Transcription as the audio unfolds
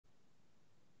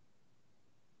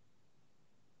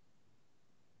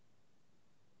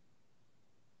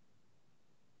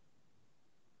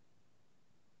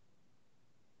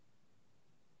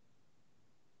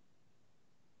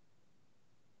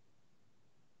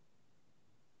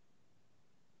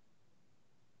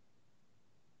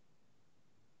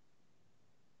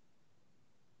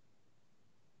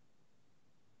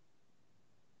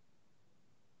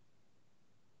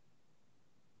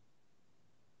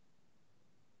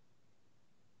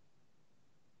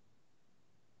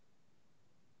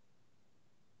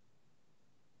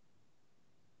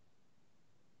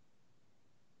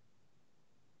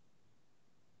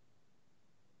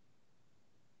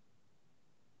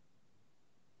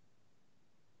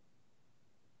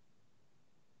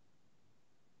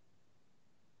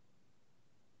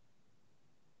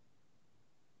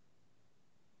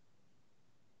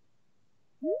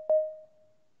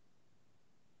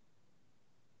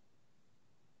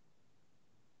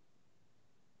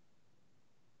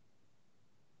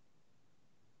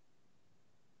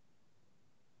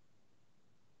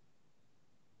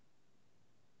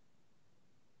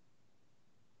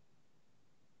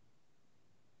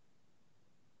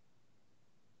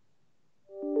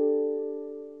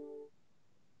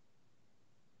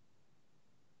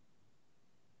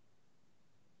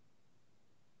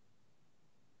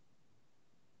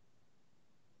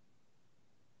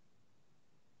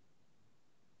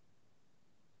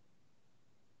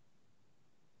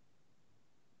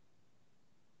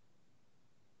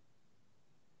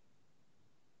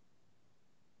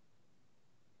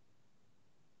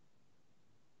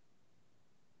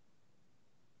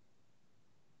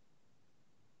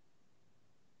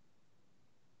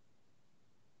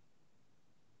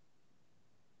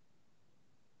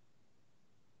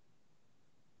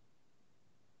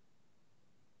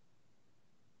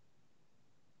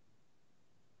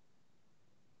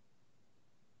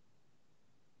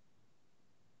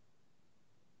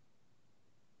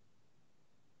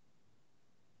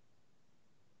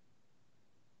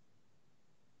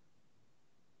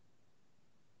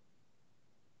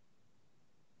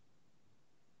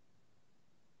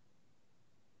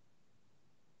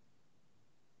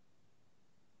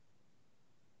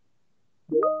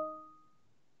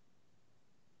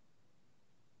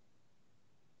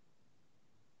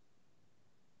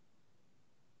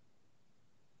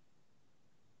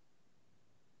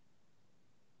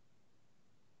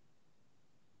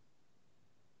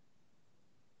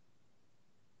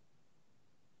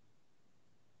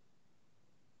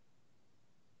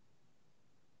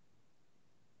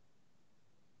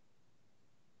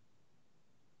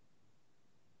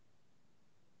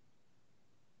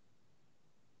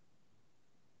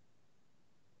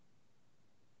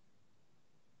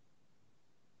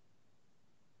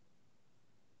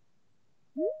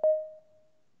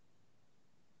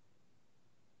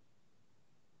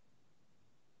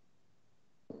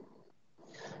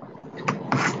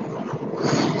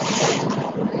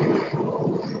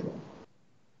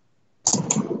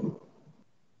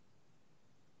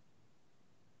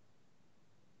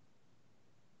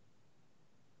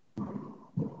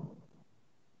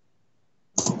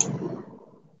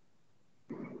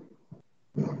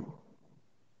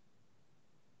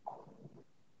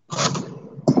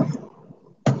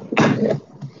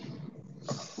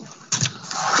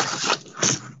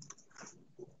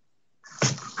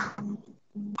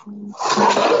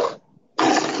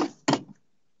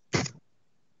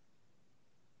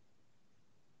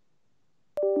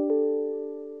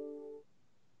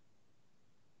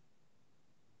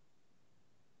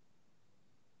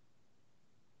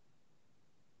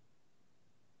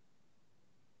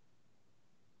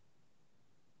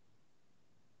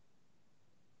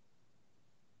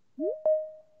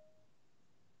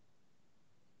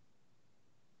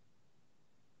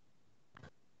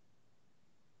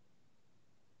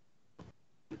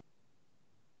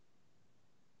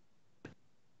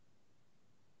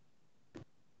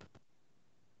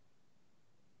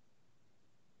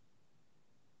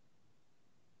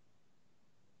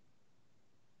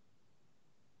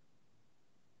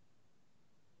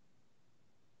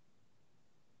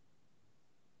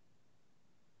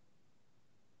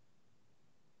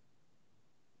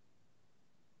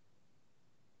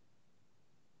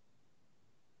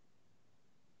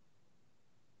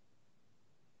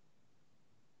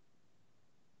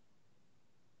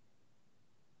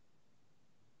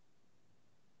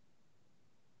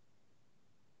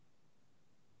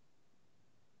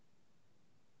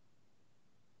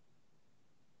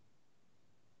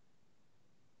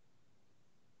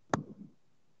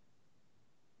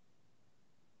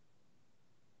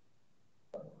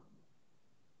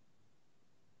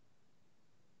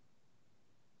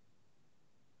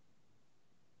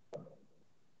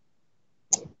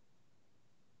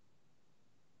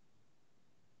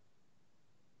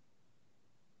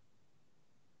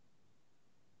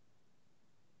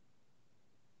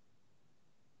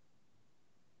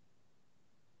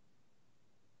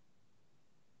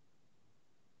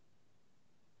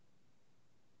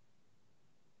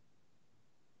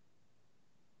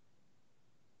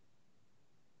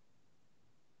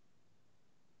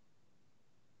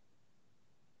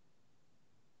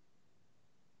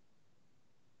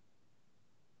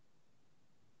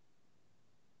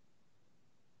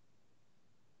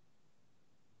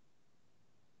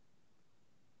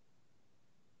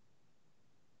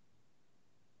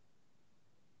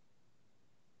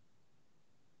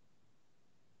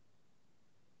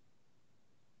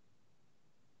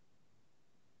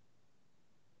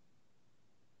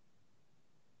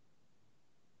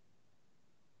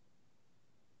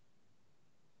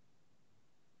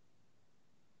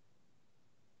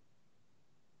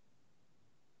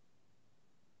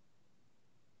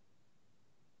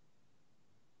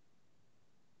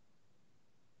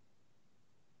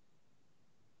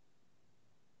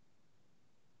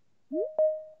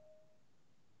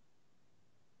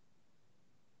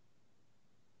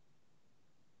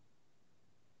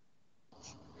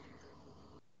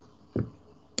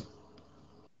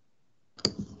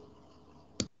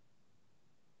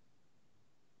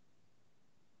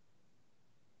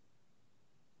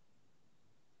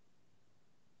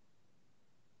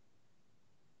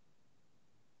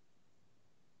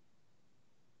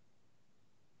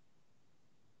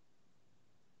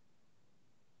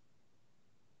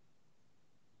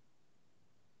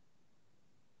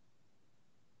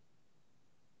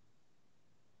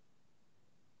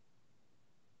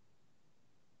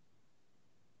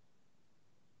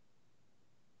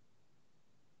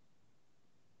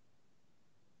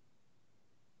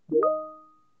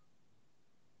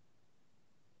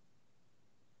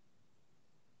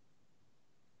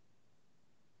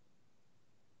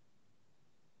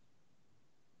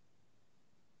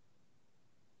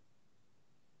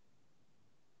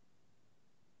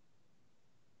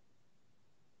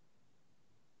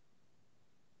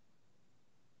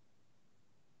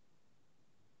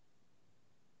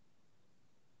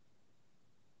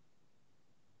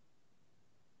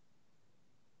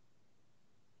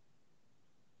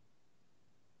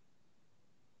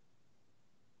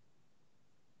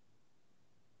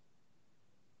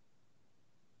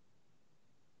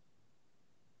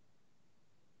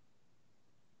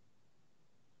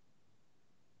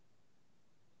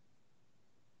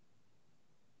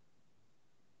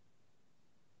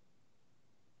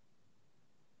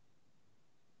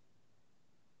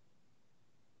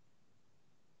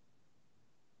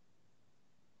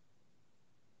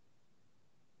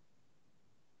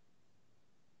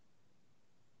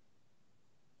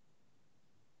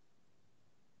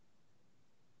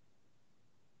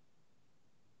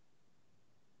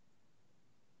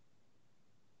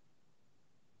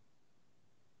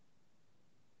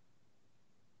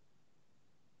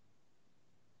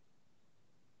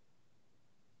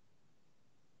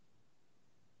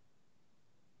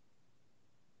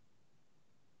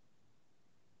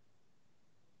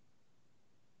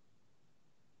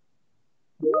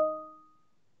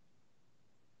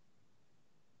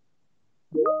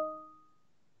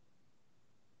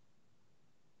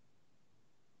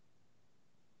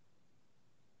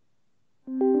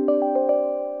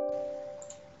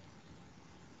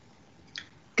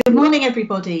Good morning,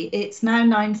 everybody. It's now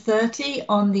 9:30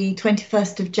 on the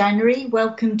 21st of January.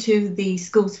 Welcome to the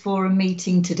Schools Forum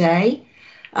meeting today.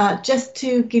 Just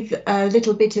to give a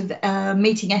little bit of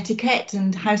meeting etiquette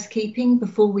and housekeeping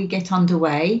before we get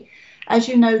underway. As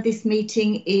you know, this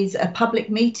meeting is a public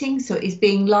meeting, so it is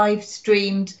being live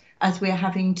streamed as we're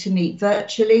having to meet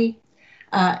virtually.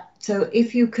 So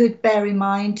if you could bear in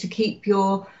mind to keep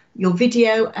your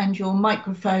video and your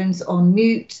microphones on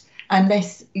mute,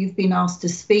 unless you've been asked to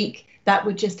speak, that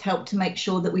would just help to make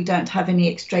sure that we don't have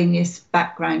any extraneous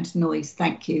background noise.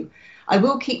 Thank you. I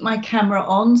will keep my camera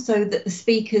on so that the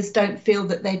speakers don't feel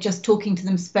that they're just talking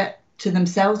to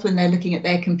themselves when they're looking at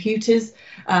their computers,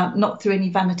 not through any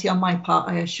vanity on my part,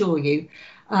 I assure you.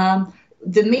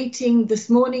 The meeting this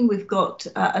morning, we've got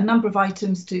a number of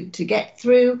items to get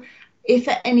through. If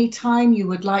at any time you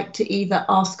would like to either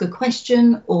ask a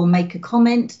question or make a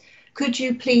comment, could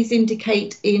you please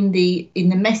indicate in the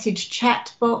message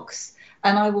chat box,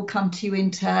 and I will come to you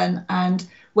in turn. And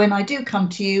when I do come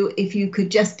to you, if you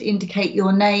could just indicate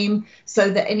your name so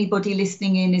that anybody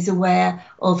listening in is aware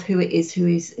of who it is who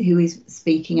is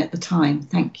speaking at the time.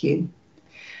 Thank you.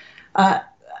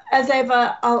 As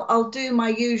ever, I'll do my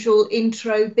usual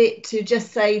intro bit to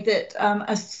just say that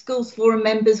as Schools Forum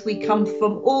members, we come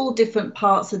from all different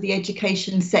parts of the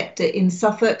education sector in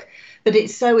Suffolk, but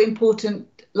it's so important,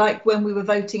 like when we were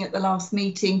voting at the last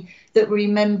meeting, that we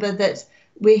remember that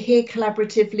we're here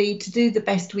collaboratively to do the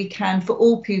best we can for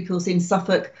all pupils in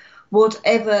Suffolk,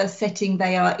 whatever setting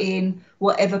they are in,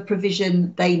 whatever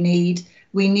provision they need.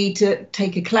 We need to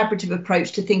take a collaborative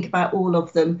approach to think about all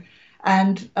of them.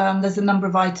 And there's a number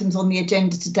of items on the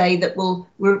agenda today that will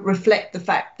reflect the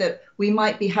fact that we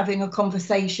might be having a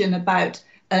conversation about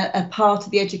a part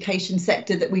of the education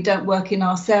sector that we don't work in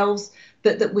ourselves,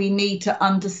 but that we need to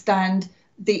understand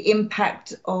the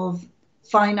impact of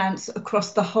finance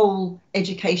across the whole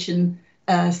education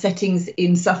settings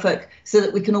in Suffolk, so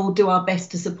that we can all do our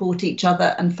best to support each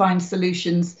other and find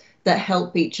solutions that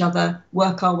help each other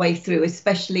work our way through,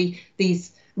 especially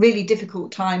these really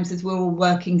difficult times as we're all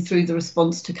working through the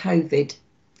response to COVID.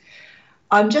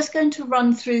 I'm just going to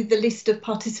run through the list of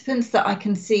participants that I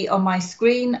can see on my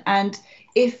screen, and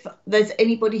if there's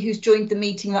anybody who's joined the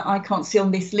meeting that I can't see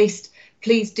on this list,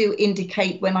 please do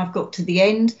indicate when I've got to the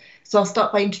end. So I'll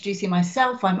start by introducing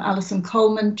myself. I'm Alison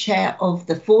Coleman, Chair of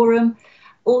the Forum.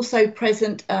 Also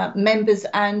present members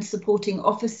and supporting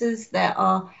officers. There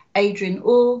are Adrian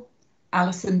Orr,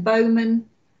 Alison Bowman,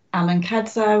 Alan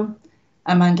Cadzow,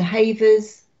 Amanda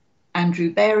Havers,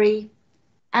 Andrew Berry,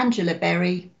 Angela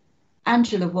Berry,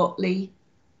 Angela Watley,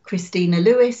 Christina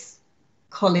Lewis,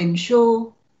 Colin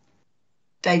Shaw,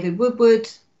 David Woodward,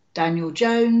 Daniel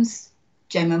Jones,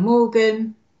 Gemma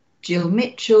Morgan, Jill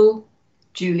Mitchell,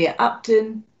 Julia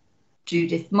Upton,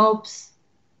 Judith Mobbs,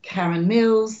 Karen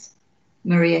Mills,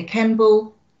 Maria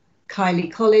Kemble,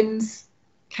 Kylie Collins,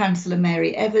 Councillor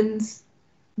Mary Evans,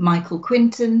 Michael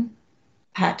Quinton,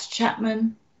 Pat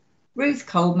Chapman, Ruth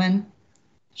Coleman,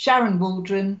 Sharon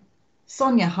Waldron,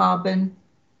 Sonia Harben,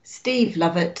 Steve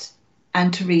Lovett,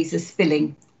 and Teresa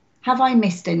Spilling. Have I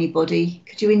missed anybody?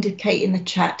 Could you indicate in the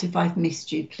chat if I've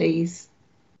missed you, please?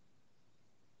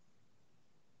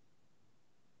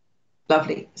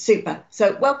 Lovely, super.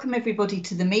 So welcome everybody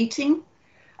to the meeting.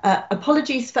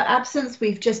 Apologies for absence.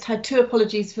 We've just had two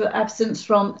apologies for absence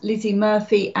from Lizzie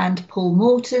Murphy and Paul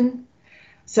Morton.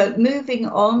 So moving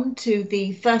on to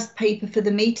the first paper for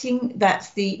the meeting,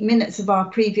 that's the minutes of our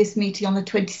previous meeting on the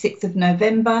 26th of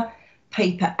November,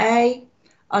 paper A.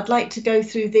 I'd like to go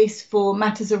through this for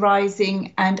matters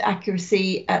arising and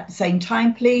accuracy at the same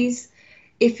time, please.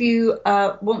 If you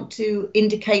want to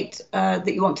indicate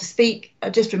that you want to speak,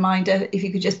 just a reminder, if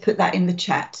you could just put that in the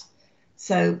chat.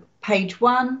 So page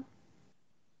 1,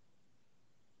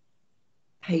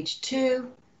 page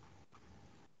 2,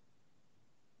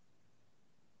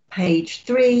 page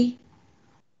 3,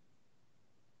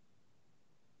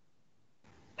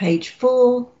 page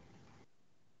 4,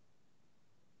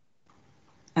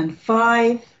 and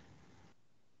 5,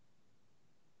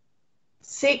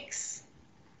 6,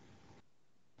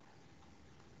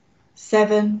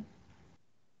 7,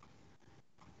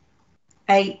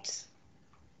 8,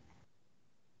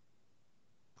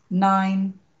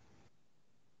 9,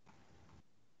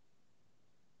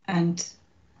 and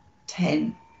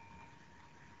 10,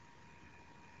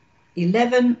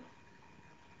 11,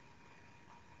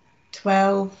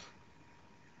 12,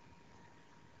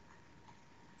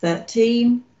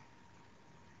 13,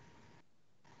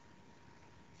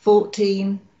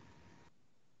 14,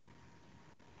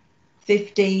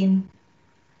 15,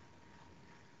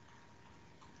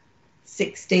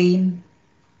 16,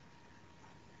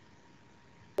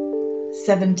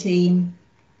 17,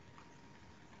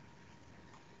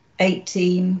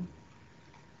 18,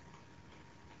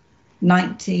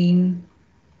 19,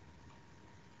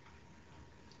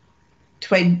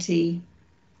 20,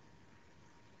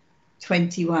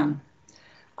 21.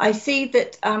 I see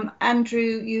that, Andrew,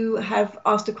 you have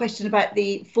asked a question about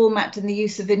the format and the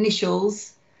use of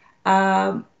initials.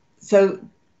 So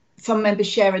some members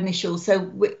share initials.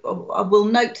 So I will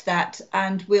note that,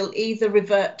 and we'll either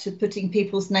revert to putting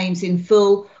people's names in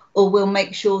full, or we'll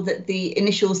make sure that the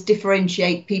initials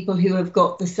differentiate people who have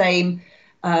got the same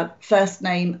first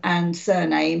name and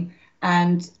surname.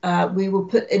 And we will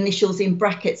put initials in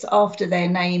brackets after their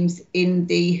names in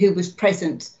the who was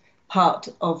present part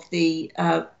of the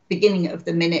beginning of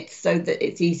the minutes, so that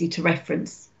it's easy to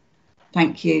reference.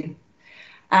 Thank you.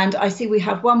 And I see we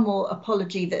have one more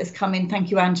apology that has come in.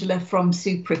 Thank you, Angela, from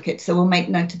Sue Prickett. So we'll make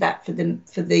note of that for the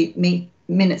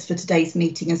minutes for today's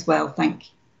meeting as well. Thank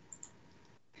you.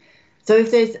 So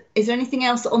is there anything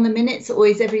else on the minutes, or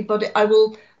is everybody? I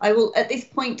will at this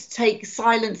point take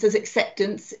silence as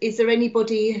acceptance. Is there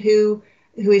anybody who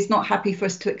is not happy for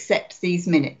us to accept these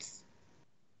minutes?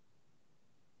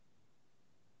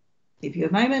 Give you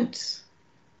a moment.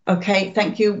 Okay,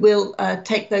 thank you. We'll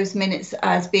take those minutes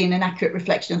as being an accurate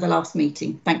reflection of the last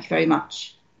meeting. Thank you very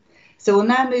much. So we'll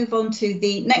now move on to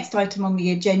the next item on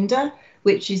the agenda,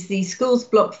 which is the schools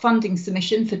block funding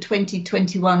submission for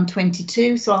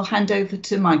 2021-22. So I'll hand over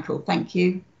to Michael. Thank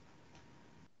you.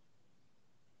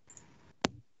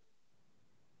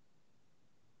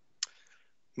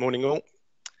 Morning all.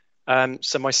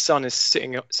 So my son is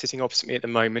sitting opposite me at the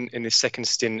moment in the second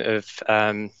stint of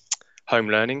home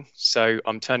learning. So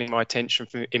I'm turning my attention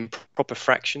from improper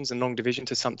fractions and long division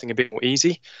to something a bit more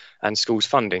easy, and schools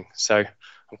funding. So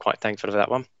I'm quite thankful for that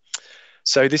one.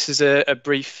 So this is a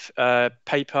brief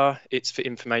paper. It's for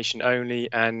information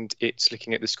only, and it's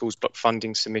looking at the schools block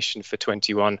funding submission for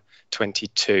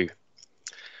 21-22.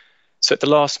 So at the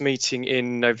last meeting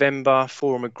in November,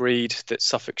 Forum agreed that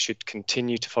Suffolk should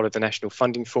continue to follow the national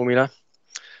funding formula.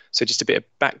 So just a bit of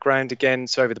background again.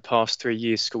 So over the past 3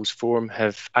 years, Schools Forum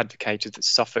have advocated that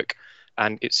Suffolk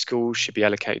and its schools should be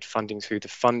allocated funding through the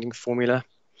funding formula.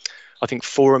 I think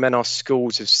Forum and our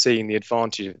schools have seen the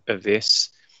advantage of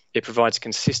this. It provides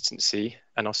consistency,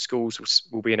 and our schools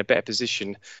will be in a better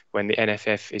position when the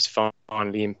NFF is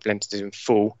finally implemented in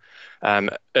full.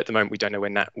 At the moment, we don't know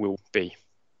when that will be.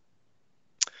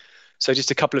 So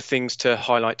just a couple of things to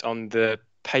highlight on the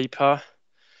paper.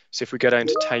 So if we go down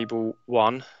to table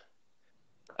 1,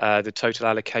 the total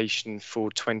allocation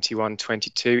for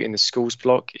 21-22 in the schools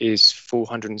block is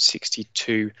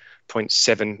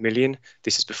 462.7 million.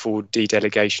 This is before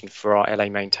de-delegation for our LA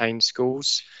maintained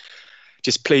schools.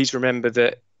 Just please remember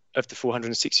that of the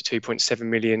 462.7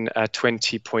 million,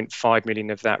 20.5 million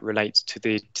of that relates to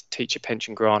the teacher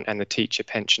pension grant and the teacher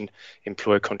pension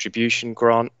employer contribution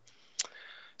grant.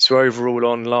 So overall,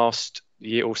 on last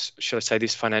year, or should I say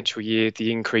this financial year,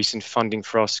 the increase in funding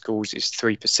for our schools is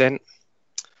 3%.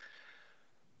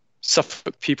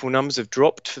 Suffolk pupil numbers have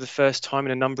dropped for the first time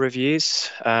in a number of years,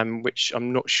 which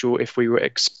I'm not sure if we were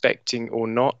expecting or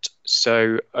not.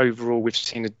 So overall, we've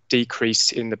seen a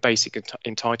decrease in the basic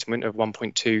entitlement of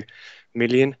 1.2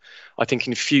 million. I think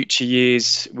in future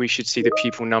years, we should see the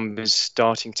pupil numbers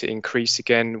starting to increase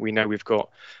again. We know we've got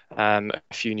a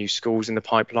few new schools in the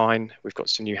pipeline. We've got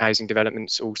some new housing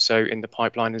developments also in the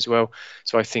pipeline as well.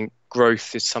 So I think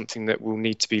growth is something that will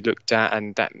need to be looked at,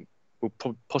 and that will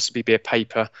possibly be a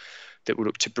paper that we'll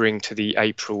look to bring to the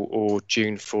April or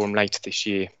June forum later this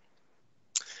year.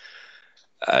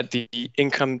 The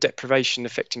income deprivation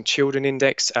affecting children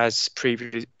index, as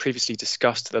previously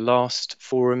discussed at the last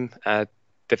forum,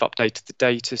 they've updated the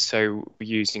data, so we're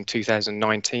using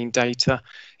 2019 data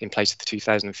in place of the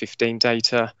 2015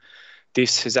 data.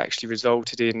 This has actually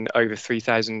resulted in over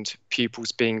 3,000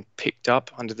 pupils being picked up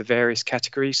under the various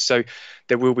categories. So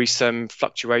there will be some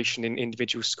fluctuation in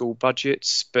individual school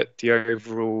budgets, but the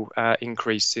overall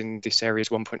increase in this area is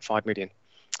 1.5 million.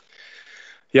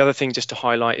 The other thing just to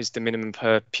highlight is the minimum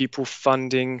per pupil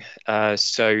funding.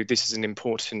 So this is an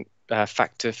important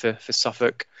factor for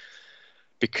Suffolk.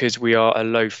 Because we are a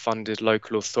low funded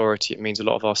local authority, it means a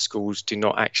lot of our schools do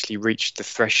not actually reach the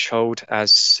threshold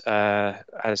as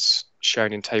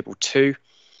shown in table 2.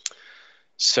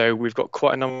 So we've got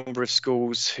quite a number of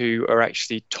schools who are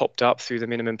actually topped up through the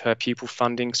minimum per pupil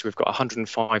funding. So we've got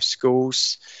 105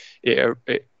 schools.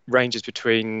 It ranges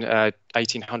between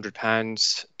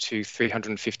 £1,800 to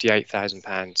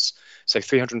 £358,000. So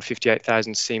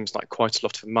 £358,000 seems like quite a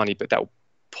lot of money, but that will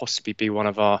possibly be one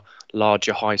of our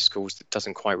larger high schools that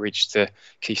doesn't quite reach the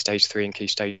Key Stage 3 and Key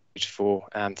Stage 4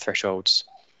 thresholds.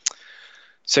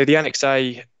 So the Annex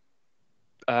A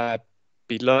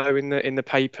below in the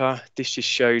paper, this just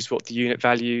shows what the unit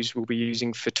values we'll be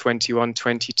using for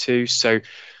 21-22. So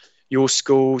your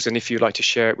schools, and if you'd like to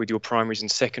share it with your primaries and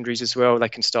secondaries as well, they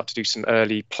can start to do some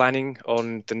early planning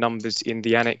on the numbers in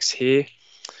the annex here.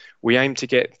 We aim to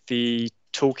get the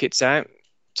toolkits out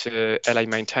to LA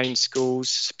maintained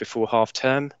schools before half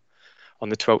term on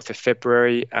the 12th of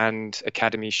February, and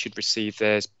academies should receive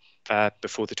theirs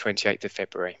before the 28th of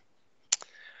February.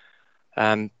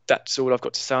 That's all I've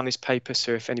got to say on this paper,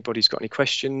 so if anybody's got any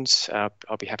questions,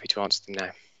 I'll be happy to answer them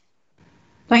now.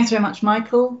 Thanks very much,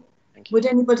 Michael. Would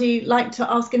anybody like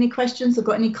to ask any questions or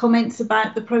got any comments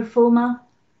about the pro forma?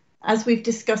 As we've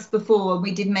discussed before, and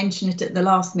we did mention it at the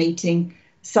last meeting,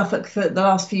 Suffolk for the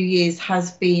last few years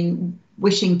has been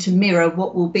wishing to mirror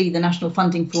what will be the national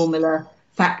funding formula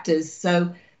factors.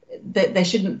 So there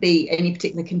shouldn't be any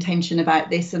particular contention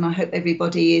about this, and I hope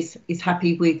everybody is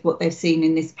happy with what they've seen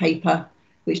in this paper,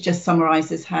 which just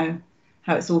summarises how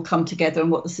it's all come together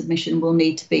and what the submission will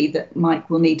need to be, that Mike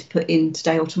will need to put in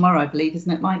today or tomorrow, I believe,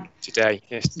 isn't it, Mike? Today,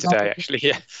 yes, today actually,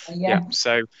 yeah.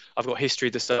 So I've got history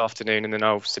this afternoon, and then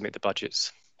I'll submit the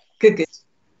budgets. Good.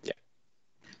 Yeah.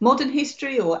 Modern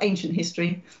history or ancient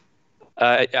history?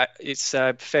 It's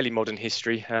fairly modern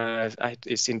history.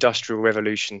 It's industrial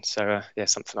revolution, so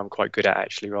something I'm quite good at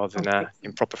actually, rather than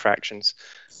improper fractions.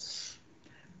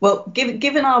 Well,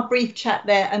 given our brief chat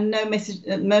there and no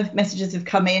messages have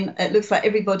come in, it looks like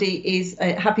everybody is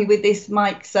happy with this,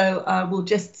 Mike. So we'll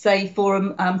just say,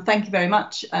 Forum, thank you very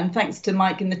much. And thanks to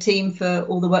Mike and the team for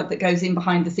all the work that goes in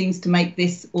behind the scenes to make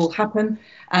this all happen,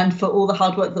 and for all the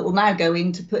hard work that will now go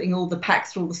into putting all the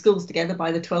packs for all the schools together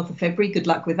by the 12th of February. Good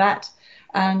luck with that.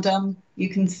 And you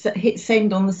can hit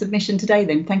send on the submission today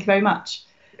then. Thank you very much.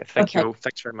 Yeah, thank you all.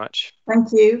 Thanks very much. Thank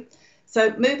you.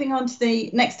 So moving on to the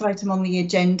next item on the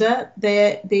agenda,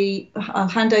 I'll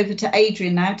hand over to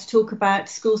Adrian now to talk about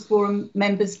Schools Forum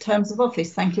members' terms of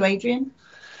office. Thank you, Adrian.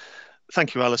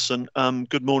 Thank you, Alison.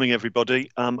 Good morning, everybody.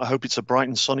 I hope it's a bright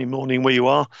and sunny morning where you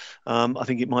are. I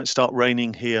think it might start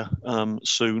raining here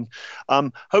soon.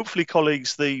 Hopefully,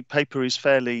 colleagues, the paper is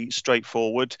fairly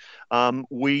straightforward.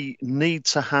 We need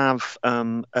to have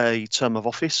a term of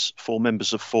office for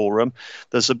members of Forum.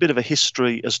 There's a bit of a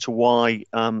history as to why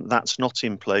that's not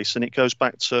in place, and it goes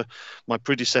back to my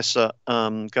predecessor,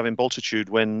 Gavin Bultitude,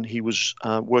 when he was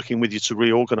working with you to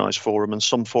reorganise Forum, and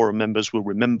some Forum members will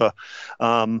remember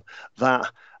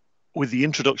that with the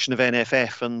introduction of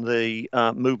NFF and the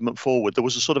movement forward, there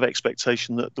was a sort of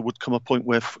expectation that there would come a point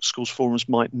where schools forums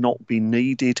might not be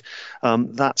needed.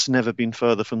 That's never been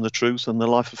further from the truth, and the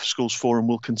life of schools forum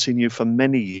will continue for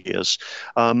many years.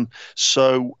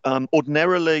 So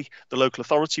ordinarily, the local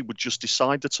authority would just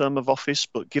decide the term of office,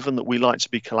 but given that we like to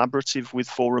be collaborative with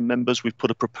forum members, we've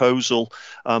put a proposal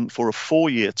for a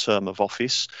 4-year term of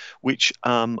office, which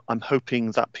I'm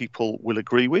hoping that people will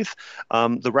agree with.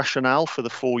 The rationale for the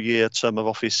 4-year term of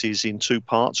office is in 2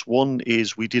 parts. One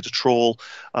is we did a trawl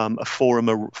of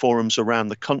forums around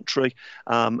the country,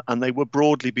 and they were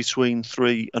broadly between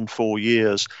 3 and 4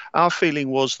 years. Our feeling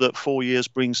was that 4 years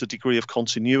brings a degree of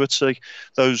continuity.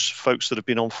 Those folks that have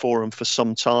been on forum for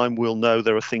some time will know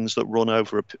there are things that run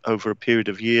over a period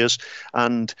of years,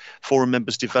 and forum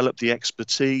members develop the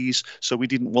expertise, so we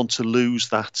didn't want to lose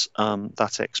that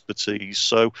expertise.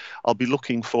 So I'll be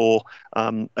looking for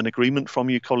an agreement from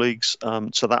you, colleagues,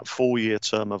 to that 4-year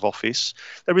term of office.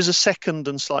 There is a second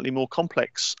and slightly more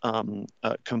complex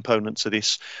component to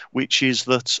this, which is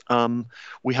that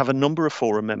we have a number of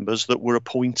forum members that were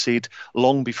appointed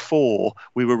long before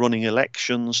we were running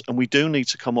elections, and we do need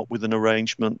to come up with an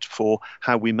arrangement for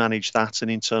how we manage that, and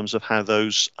in terms of how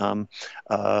those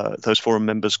forum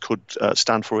members could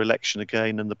stand for election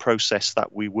again, and the process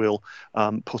that we will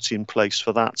put in place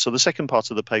for that. So the second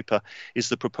part of the paper is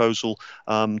the proposal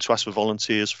to ask for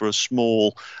volunteers for a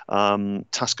small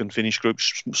task and finish group,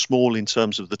 small in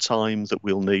terms of the time that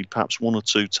we'll need, perhaps 1 or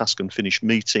 2 task and finish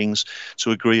meetings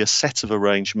to agree a set of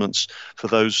arrangements for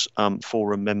those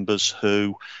forum members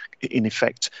who in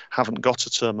effect haven't got a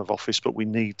term of office, but we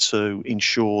need to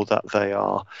ensure that they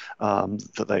are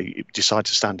that they decide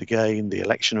to stand again, the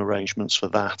election arrangements for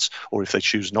that, or if they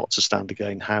choose not to stand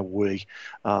again, how we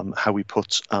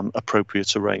put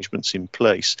appropriate arrangements in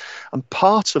place. And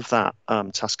part of that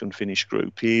task and finish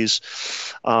group is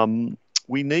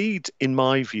we need, in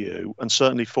my view, and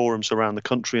certainly forums around the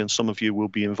country, and some of you will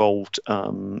be involved,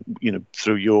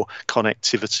 through your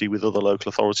connectivity with other local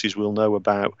authorities, will know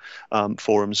about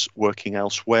forums working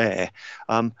elsewhere.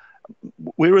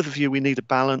 We're of the view we need a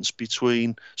balance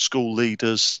between school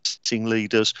leaders, team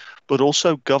leaders, but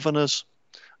also governors.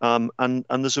 And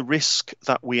there's a risk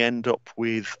that we end up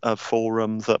with a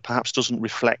forum that perhaps doesn't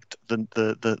reflect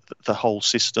the whole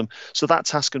system. So that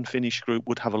task and finish group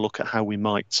would have a look at how we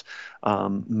might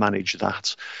manage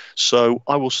that. So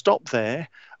I will stop there.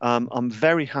 I'm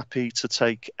very happy to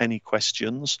take any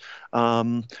questions.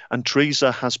 And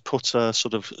Teresa has put a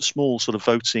sort of small sort of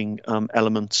voting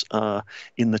element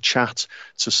in the chat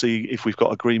to see if we've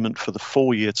got agreement for the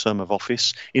 4-year term of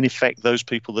office. In effect, those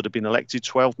people that have been elected,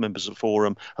 12 members of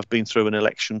forum, have been through an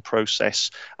election process,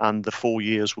 and the 4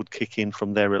 years would kick in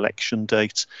from their election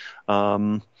date.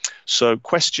 So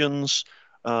questions,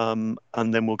 and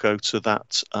then we'll go to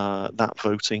that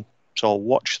voting. So I'll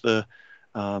watch the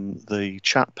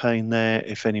chat pane there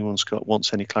if anyone's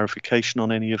wants any clarification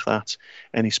on any of that,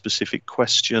 any specific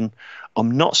question.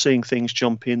 I'm not seeing things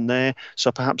jump in there,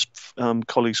 so perhaps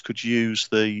colleagues could use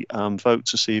the vote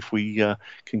to see if we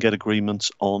can get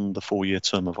agreement on the 4-year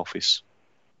term of office.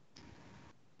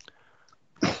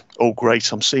 Oh,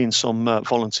 great! I'm seeing some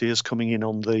volunteers coming in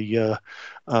on the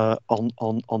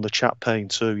on the chat pane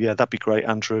too. Yeah, that'd be great,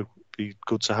 Andrew. Be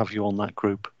good to have you on that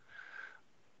group.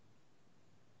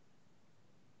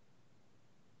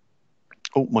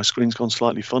 Oh, my screen's gone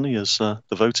slightly funny as the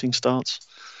voting starts.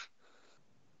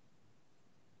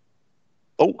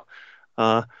 Oh,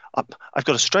 I've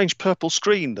got a strange purple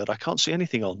screen that I can't see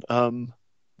anything on.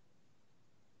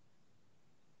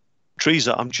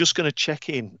 Teresa, I'm just going to check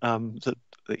in that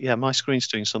yeah, my screen's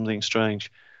doing something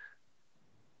strange.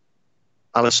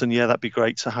 Alison, yeah, that'd be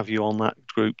great to have you on that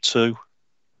group too.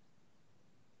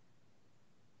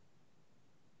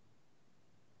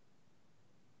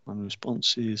 And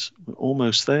responses, we're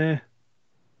almost there.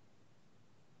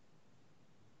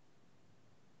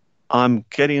 I'm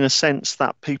getting a sense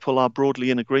that people are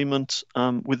broadly in agreement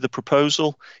with the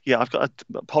proposal. Yeah, I've got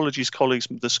apologies, colleagues.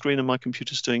 The screen on my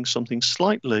computer is doing something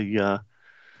slightly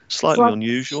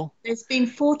unusual. There's been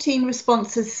 14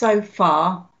 responses so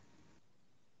far.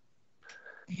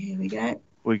 Here we go.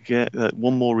 We get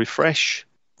one more refresh.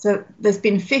 So there's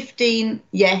been 15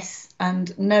 yes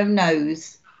and no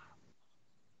no's.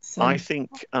 So I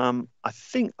think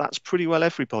that's pretty well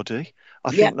everybody.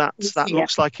 I think that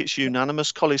looks like it's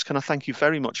unanimous. Colleagues, can I thank you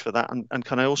very much for that, and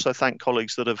can I also thank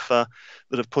colleagues that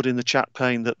have put in the chat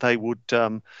pane that they would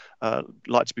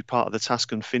like to be part of the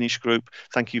task and finish group.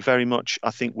 Thank you very much.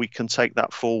 I think we can take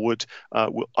that forward.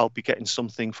 I'll be getting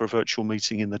something for a virtual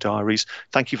meeting in the diaries.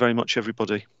 Thank you very much,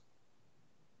 everybody.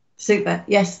 Super.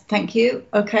 Yes, thank you.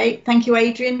 Okay, thank you,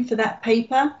 Adrian, for that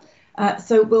paper.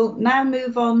 So we'll now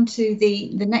move on to the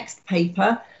next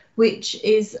paper, which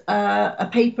is a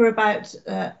paper about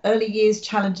early years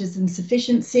challenges and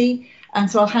sufficiency. And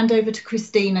so I'll hand over to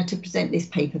Christina to present this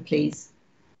paper, please.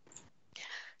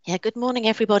 Yeah, good morning,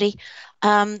 everybody.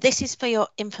 This is for your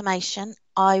information.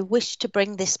 I wish to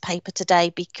bring this paper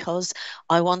today because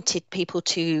I wanted people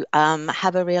to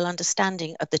have a real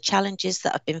understanding of the challenges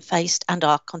that have been faced and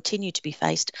are continue to be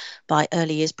faced by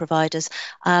early years providers,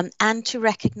 and to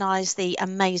recognise the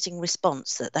amazing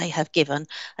response that they have given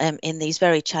in these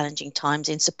very challenging times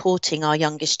in supporting our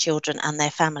youngest children and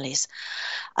their families.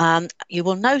 You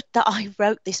will note that I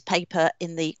wrote this paper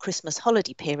in the Christmas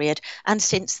holiday period, and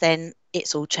since then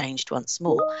it's all changed once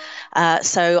more.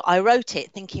 So I wrote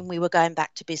it thinking we were going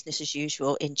back to business as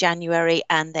usual in January,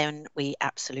 and then we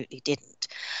absolutely didn't.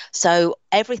 So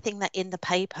everything that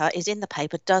is in the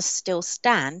paper does still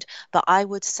stand, but I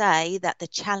would say that the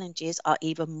challenges are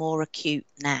even more acute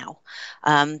now,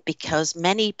 because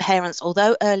many parents,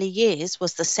 although early years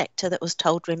was the sector that was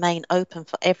told remain open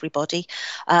for everybody,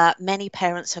 many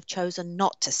parents have chosen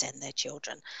not to send their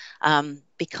children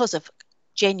because of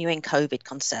genuine COVID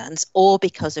concerns or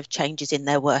because of changes in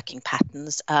their working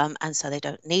patterns, and so they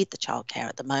don't need the childcare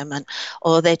at the moment,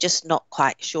 or they're just not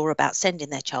quite sure about sending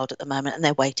their child at the moment and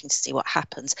they're waiting to see what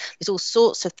happens. There's all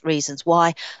sorts of reasons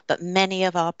why, but many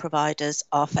of our providers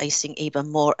are facing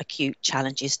even more acute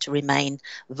challenges to remain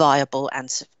viable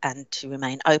and to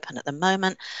remain open at the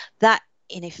moment. That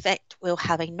in effect will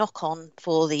have a knock-on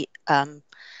for the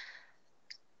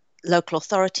local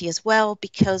authority as well,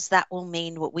 because that will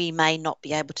mean that we may not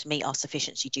be able to meet our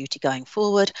sufficiency duty going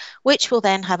forward, which will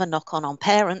then have a knock-on on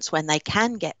parents. When they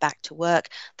can get back to work,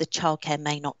 the childcare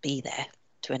may not be there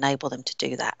to enable them to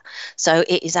do that. So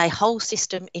it is a whole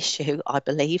system issue, I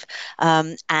believe,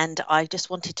 and I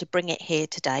just wanted to bring it here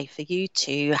today for you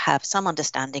to have some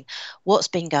understanding what's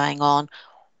been going on,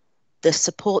 the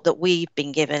support that we've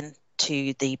been given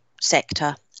to the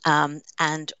sector,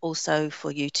 and also for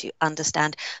you to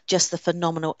understand just the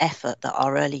phenomenal effort that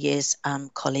our early years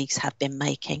colleagues have been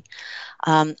making.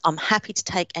 I'm happy to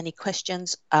take any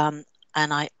questions.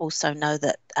 And I also know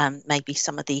that maybe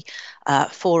some of the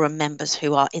forum members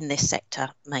who are in this sector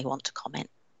may want to comment.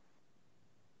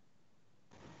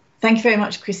 Thank you very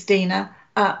much, Christina.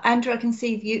 Andrew, I can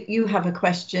see you have a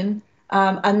question.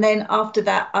 And then after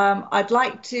that, I'd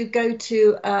like to go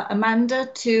to Amanda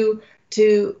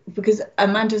because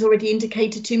Amanda's already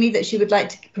indicated to me that she would like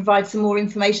to provide some more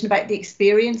information about the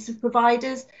experience of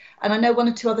providers. And I know one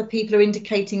or two other people are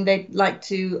indicating they'd like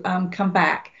to come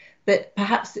back. But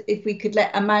perhaps if we could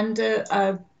let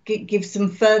Amanda give some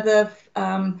further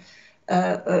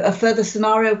a further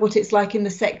scenario of what it's like in the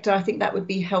sector, I think that would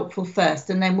be helpful first,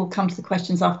 and then we'll come to the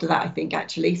questions after that, I think,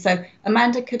 actually. So,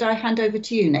 Amanda, could I hand over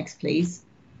to you next, please?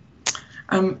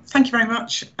 Thank you very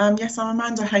much. Yes, I'm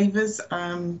Amanda Havers,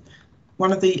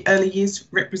 one of the early years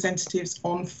representatives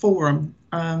on Forum,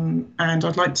 and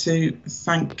I'd like to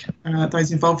thank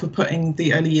those involved for putting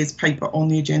the early years paper on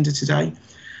the agenda today.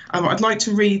 I'd like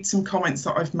to read some comments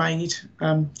that I've made,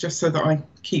 just so that I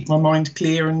keep my mind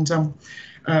clear and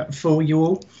for you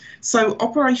all. So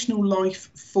operational life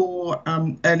for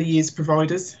early years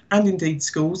providers and indeed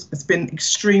schools has been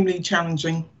extremely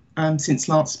challenging since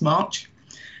last March.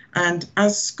 And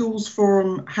as Schools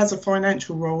Forum has a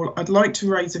financial role, I'd like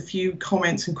to raise a few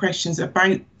comments and questions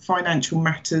about financial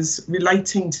matters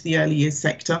relating to the early years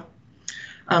sector.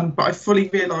 But I fully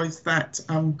realise that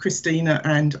Christina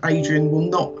and Adrian will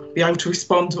not be able to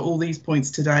respond to all these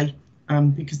points today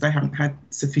because they haven't had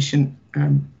sufficient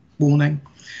warning.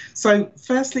 So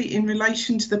firstly, in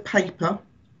relation to the paper,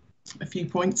 a few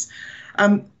points.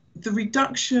 The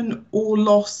reduction or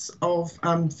loss of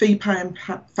fee-paying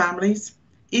families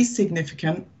is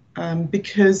significant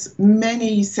because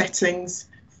many settings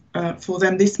for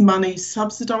them, this money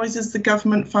subsidises the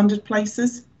government-funded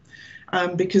places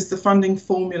because the funding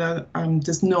formula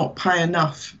does not pay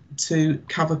enough to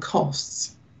cover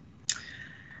costs.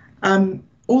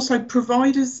 Also,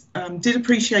 providers did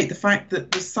appreciate the fact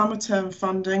that the summer term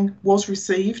funding was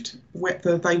received,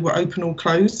 whether they were open or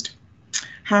closed.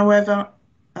 However,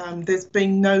 there's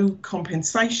been no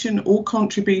compensation or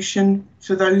contribution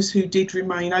for those who did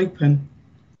remain open.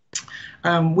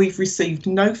 We've received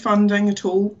no funding at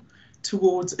all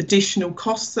towards additional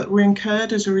costs that were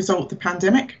incurred as a result of the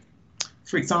pandemic.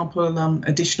 For example,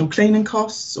 additional cleaning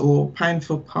costs or paying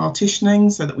for partitioning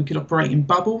so that we could operate in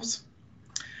bubbles.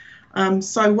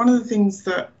 So one of the things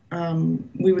that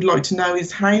we would like to know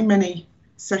is how many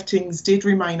settings did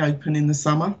remain open in the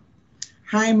summer,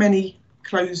 how many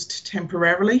closed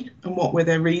temporarily and what were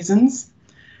their reasons,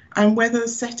 and whether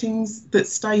settings that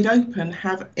stayed open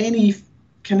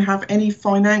can have any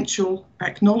financial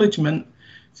acknowledgement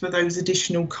for those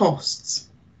additional costs.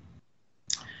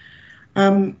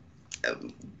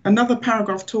 Another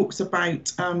paragraph talks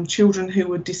about children who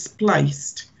were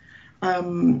displaced.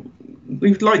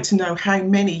 We would like to know how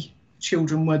many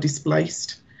children were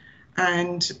displaced,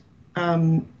 and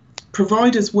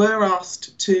providers were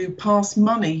asked to pass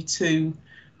money to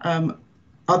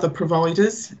other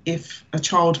providers if a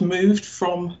child moved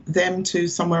from them to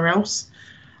somewhere else.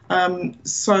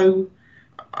 So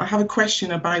I have a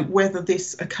question about whether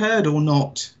this occurred or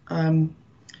not, and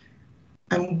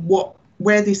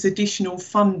where this additional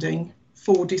funding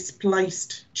for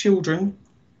displaced children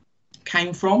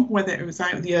came from, whether it was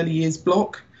out of the early years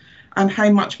block, and how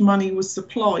much money was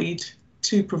supplied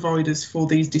to providers for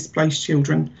these displaced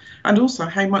children, and also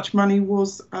how much money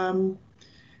was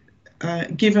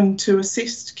given to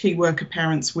assist key worker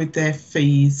parents with their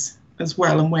fees as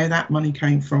well, and where that money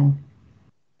came from.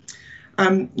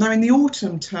 Now, in the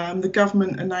autumn term, the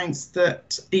government announced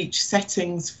that each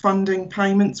setting's funding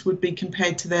payments would be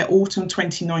compared to their autumn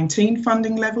 2019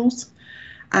 funding levels,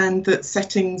 and that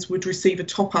settings would receive a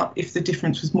top-up if the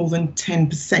difference was more than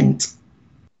 10%.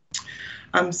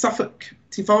 Suffolk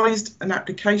devised an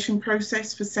application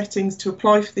process for settings to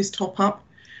apply for this top-up,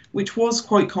 which was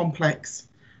quite complex,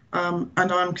 and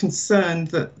I'm concerned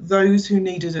that those who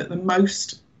needed it the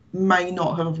most may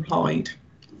not have applied.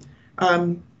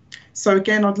 So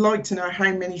again, I'd like to know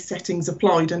how many settings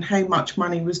applied and how much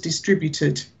money was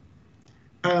distributed.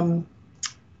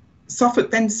 Suffolk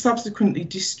then subsequently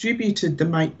distributed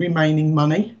the remaining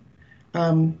money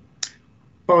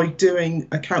by doing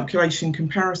a calculation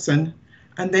comparison,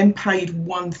 and then paid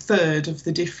 1/3 of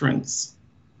the difference.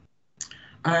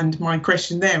 And my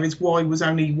question there is, why was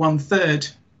only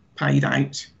 1/3 paid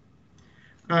out?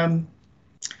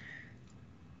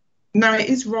 Now, it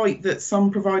is right that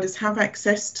some providers have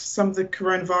accessed some of the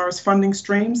coronavirus funding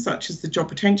streams, such as the Job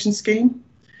Retention Scheme,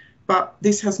 but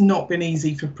this has not been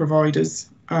easy for providers.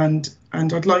 And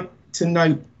I'd like to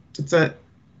note that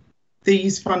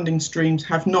these funding streams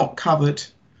have not covered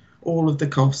all of the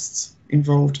costs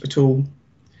involved at all.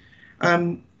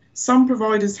 Some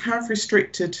providers have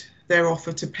restricted their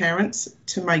offer to parents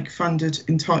to make funded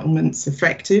entitlements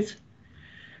effective,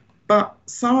 but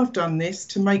some have done this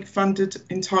to make funded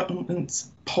entitlements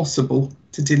possible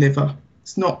to deliver.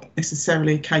 It's not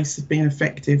necessarily a case of being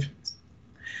effective.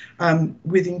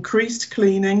 With increased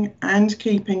cleaning and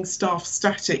keeping staff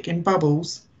static in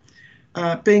bubbles,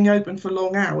 being open for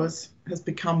long hours has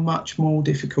become much more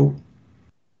difficult.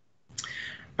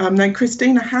 Now,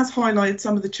 Christina has highlighted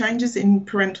some of the changes in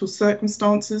parental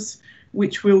circumstances,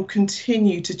 which will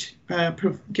continue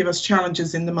to give us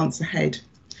challenges in the months ahead.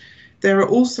 There are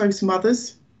also some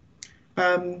others.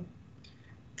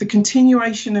 The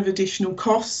continuation of additional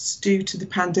costs due to the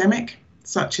pandemic,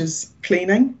 such as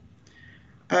cleaning.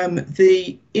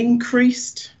 The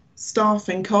increased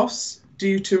staffing costs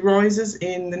due to rises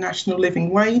in the national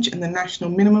living wage and the national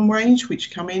minimum wage,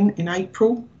 which come in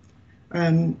April,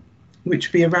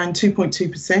 which will be around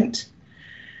 2.2%.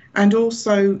 And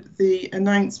also the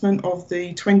announcement of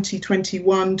the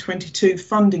 2021-22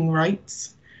 funding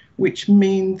rates, which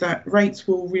mean that rates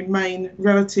will remain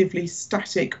relatively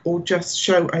static or just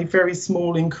show a very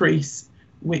small increase,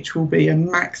 which will be a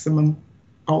maximum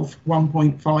of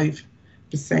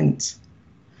 1.5%.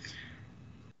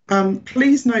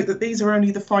 Please note that these are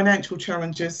only the financial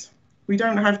challenges. We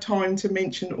don't have time to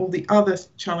mention all the other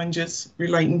challenges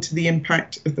relating to the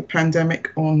impact of the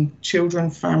pandemic on children,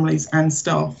 families and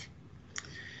staff.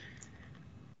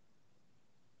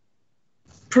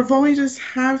 Providers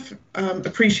have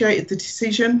appreciated the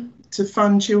decision to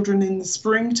fund children in the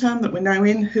spring term that we're now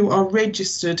in who are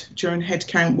registered during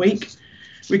Headcount Week,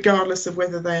 regardless of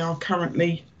whether they are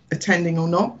currently attending or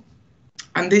not.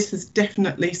 And this has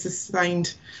definitely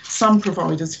sustained some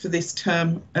providers for this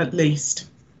term at least.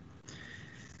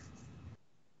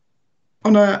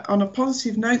 On a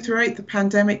positive note, throughout the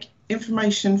pandemic,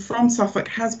 information from Suffolk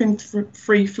has been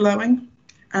free flowing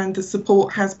and the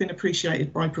support has been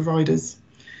appreciated by providers.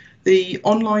 The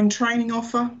online training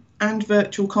offer and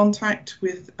virtual contact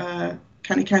with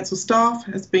County Council staff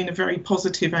has been a very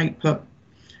positive output.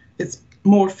 It's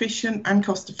more efficient and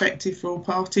cost effective for all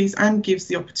parties and gives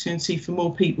the opportunity for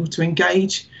more people to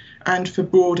engage and for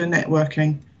broader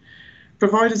networking.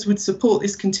 Providers would support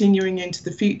this continuing into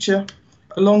the future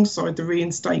alongside the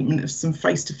reinstatement of some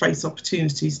face-to-face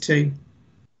opportunities too.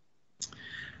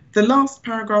 The last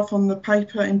paragraph on the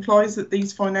paper implies that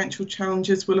these financial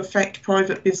challenges will affect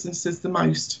private businesses the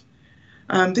most.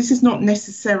 This is not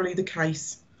necessarily the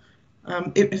case.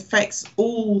 It affects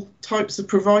all types of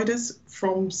providers,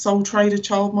 from sole trader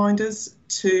childminders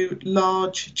to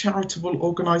large charitable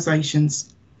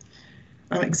organisations.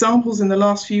 Examples in the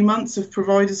last few months of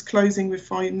providers closing with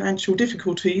financial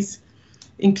difficulties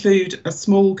include a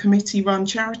small committee-run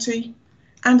charity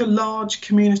and a large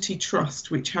community trust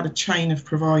which had a chain of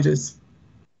providers.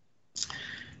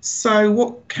 So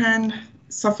what can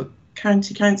Suffolk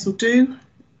County Council do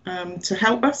to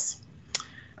help us?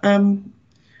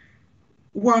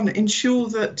 One, ensure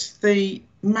that the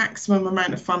maximum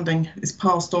amount of funding is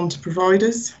passed on to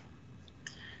providers.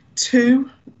 Two,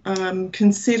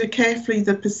 consider carefully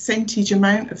the percentage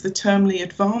amount of the termly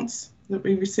advance that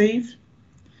we receive.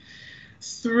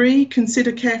 Three,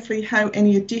 consider carefully how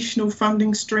any additional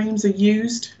funding streams are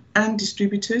used and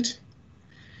distributed.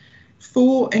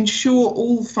 Four, ensure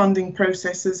all funding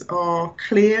processes are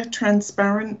clear,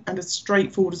 transparent and as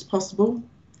straightforward as possible.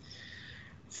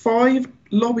 Five,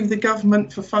 lobby the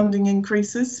government for funding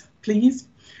increases, please.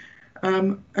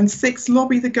 And six,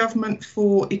 lobby the government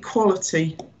for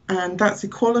equality, and that's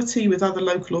equality with other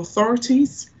local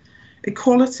authorities,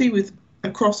 equality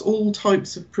across all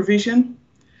types of provision,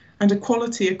 and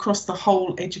equality across the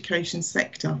whole education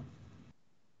sector.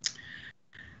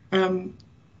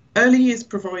 Early years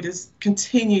providers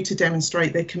continue to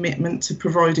demonstrate their commitment to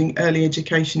providing early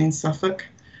education in Suffolk,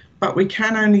 but we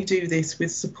can only do this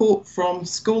with support from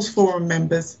Schools Forum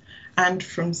members and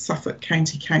from Suffolk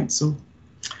County Council.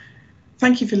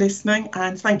 Thank you for listening,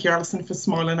 and thank you, Alison, for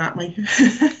smiling at me.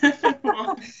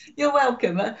 You're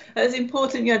welcome. It's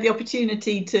important you had the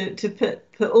opportunity to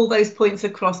put all those points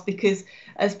across, because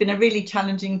it's been a really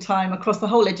challenging time across the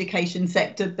whole education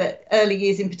sector, but early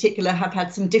years in particular have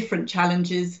had some different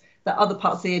challenges that other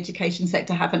parts of the education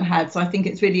sector haven't had. So I think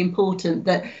it's really important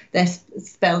that they're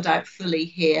spelled out fully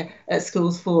here at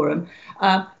Schools Forum.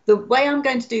 The way I'm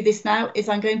going to do this now is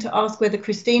I'm going to ask whether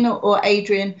Christina or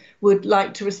Adrian would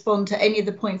like to respond to any of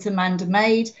the points Amanda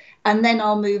made, and then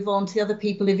I'll move on to the other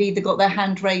people who've either got their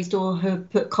hand raised or have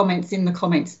put comments in the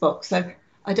comments box. So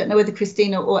I don't know whether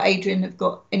Christina or Adrian have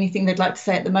got anything they'd like to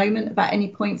say at the moment about any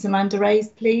points Amanda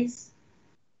raised, please.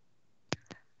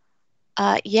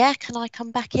 Yeah, can I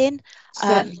come back in?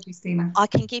 Certainly, Christina. I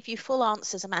can give you full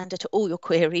answers, Amanda, to all your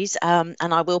queries, and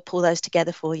I will pull those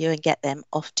together for you and get them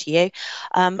off to you.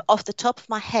 Off the top of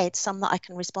my head, some that I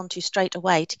can respond to straight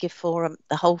away to give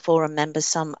the whole forum members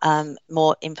some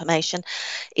more information,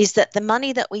 is that the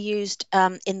money that we used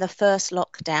in the first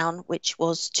lockdown, which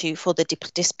was for the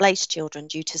displaced children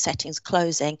due to settings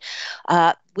closing,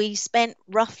 we spent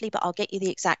roughly, but I'll get you the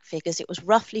exact figures. It was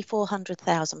roughly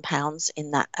 £400,000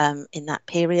 in that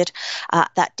period.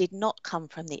 That did not come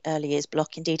from the early years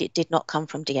block. Indeed, it did not come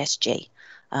from DSG.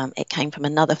 It came from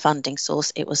another funding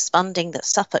source. It was funding that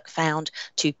Suffolk found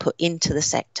to put into the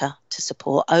sector to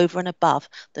support over and above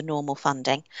the normal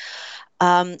funding.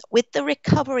 With the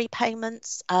recovery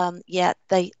payments,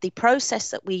 the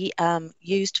process that we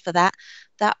used for that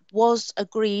was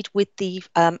agreed with the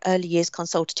early years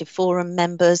consultative forum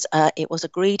members. It was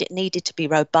agreed it needed to be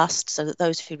robust so that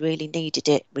those who really needed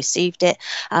it received it,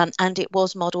 and it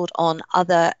was modelled on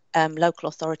other local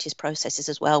authorities' processes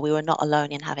as well. We were not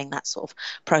alone in having that sort of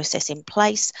process in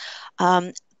place.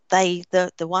 The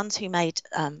ones who made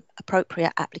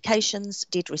appropriate applications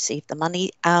did receive the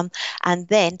money, and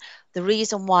then the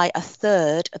reason why a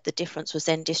third of the difference was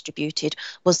then distributed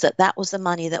was that was the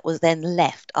money that was then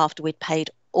left after we'd paid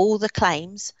all the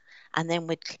claims and then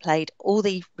we'd paid all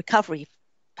the recovery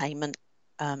payment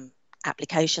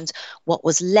applications. What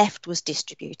was left was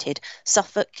distributed.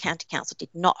 Suffolk County Council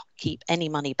did not keep any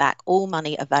money back. All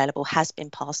money available has been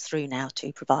passed through now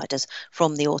to providers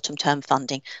from the autumn term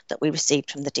funding that we received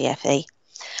from the DFE.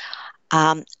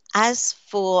 As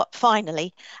for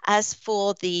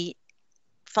the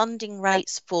funding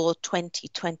rates for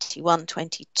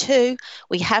 2021-22,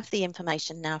 we have the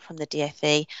information now from the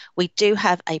DFE. We do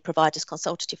have a providers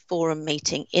consultative forum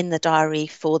meeting in the diary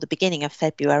for the beginning of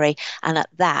February, and at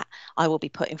that I will be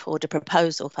putting forward a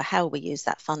proposal for how we use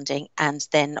that funding, and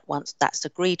then once that's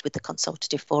agreed with the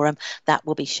consultative forum, that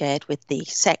will be shared with the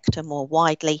sector more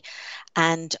widely.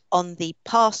 And on the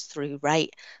pass-through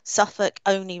rate, Suffolk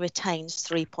only retains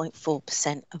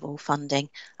 3.4% of all funding,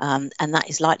 and that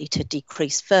is likely to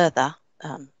decrease further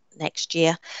next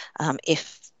year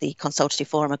if the consultative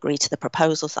forum agree to the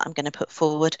proposals that I'm going to put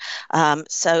forward.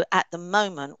 So at the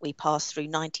moment, we pass through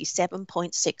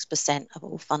 97.6% of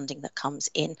all funding that comes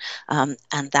in,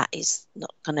 and that is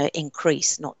not going to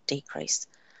increase, not decrease.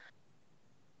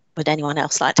 Would anyone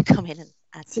else like to come in and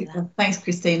add to that? Thanks,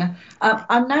 Christina.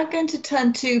 I'm now going to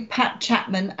turn to Pat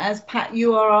Chapman, as Pat,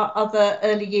 you are our other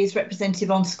early years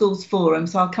representative on Schools Forum,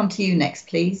 so I'll come to you next,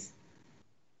 please.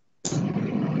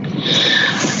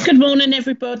 Good morning,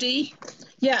 everybody.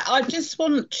 Yeah, I just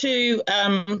want to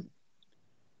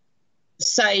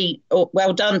say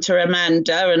well done to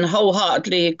Amanda and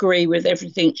wholeheartedly agree with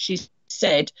everything she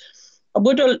said. I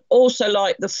would also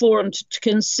like the forum to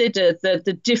consider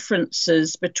the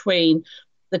differences between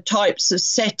the types of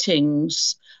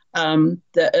settings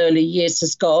that early years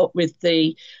has got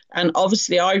and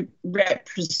obviously I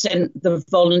represent the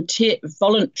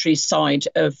voluntary side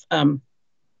of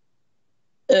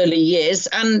early years,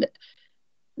 and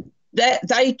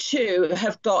they too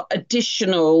have got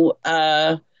additional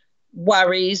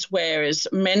worries, whereas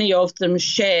many of them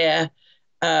share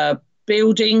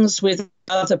buildings with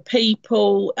other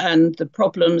people and the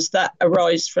problems that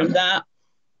arise from that.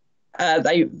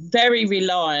 They're very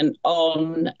reliant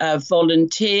on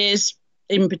volunteers,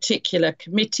 in particular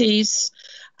committees,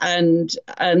 and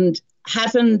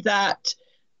having that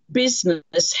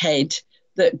business head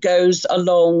that goes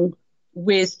along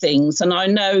with things. And I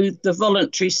know the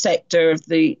voluntary sector of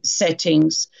the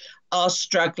settings are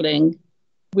struggling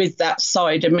with that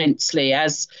side immensely,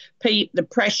 as the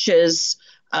pressures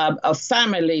of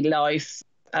family life,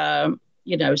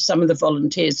 some of the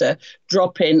volunteers are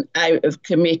dropping out of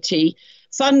committee.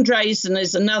 Fundraising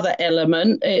is another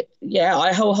element.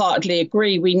 I wholeheartedly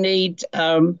agree. We need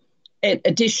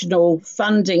additional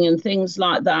funding and things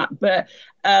like that. But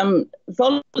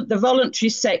the voluntary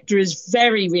sector is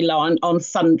very reliant on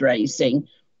fundraising.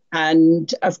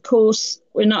 And of course,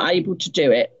 we're not able to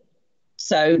do it.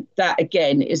 So that,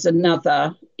 again, is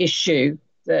another issue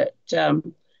that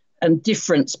and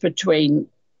difference between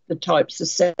the types of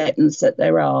settings that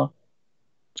there are.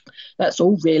 That's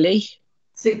all, really.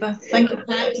 Super. Thank you,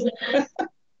 Pat.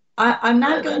 I'm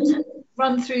now going to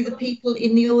run through the people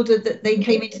in the order that they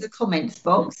came into the comments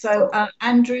box. So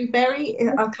Andrew Berry,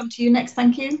 I'll come to you next.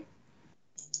 Thank you.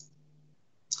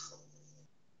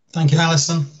 Thank you,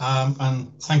 Alison,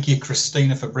 and thank you,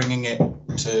 Christina, for bringing it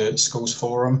to Schools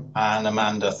Forum, and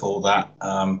Amanda for that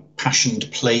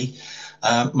passionate plea.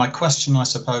 My question, I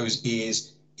suppose,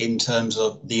 is in terms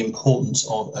of the importance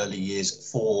of early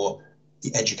years for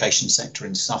the education sector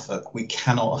in Suffolk, we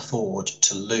cannot afford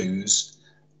to lose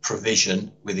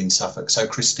provision within Suffolk. So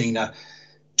Christina,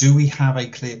 do we have a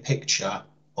clear picture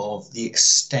of the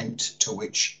extent to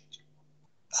which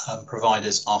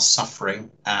providers are suffering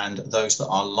and those that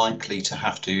are likely to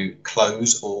have to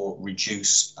close or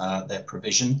reduce their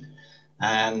provision?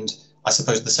 And I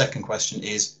suppose the second question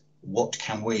is, what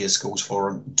can we as Schools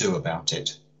Forum do about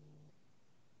it?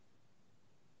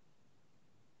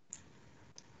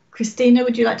 Christina,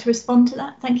 would you like to respond to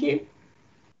that? Thank you.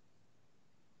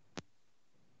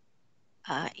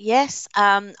 Yes,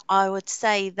 I would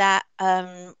say that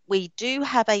we do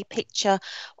have a picture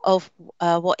of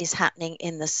what is happening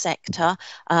in the sector,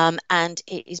 and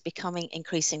it is becoming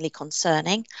increasingly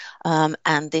concerning.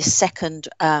 And this second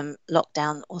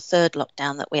lockdown or third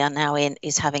lockdown that we are now in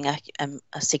is having a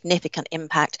significant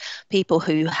impact. People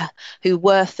who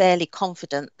were fairly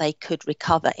confident they could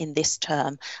recover in this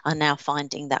term are now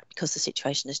finding that because the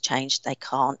situation has changed, they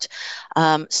can't.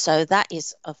 So that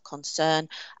is of concern.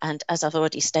 And as I've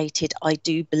already stated, I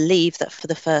do believe that for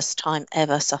the first time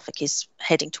ever, Suffolk is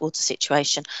heading towards a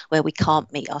situation where we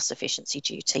can't meet our sufficiency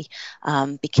duty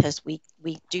because we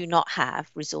do not have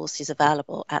resources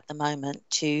available at the moment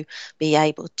to be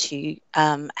able to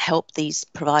help these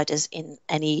providers in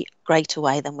any greater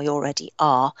way than we already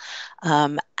are.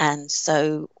 And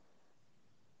so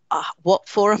what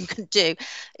Forum can do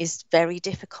is very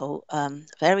difficult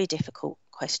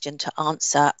question to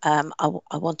answer. I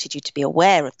wanted you to be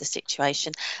aware of the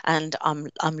situation, and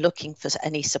I'm looking for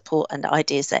any support and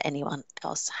ideas that anyone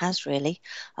else has, really.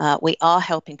 We are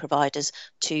helping providers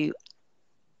to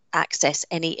access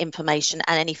any information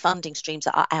and any funding streams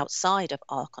that are outside of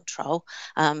our control,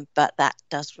 but that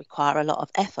does require a lot of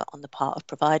effort on the part of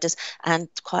providers, and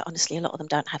quite honestly, a lot of them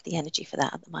don't have the energy for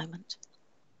that at the moment.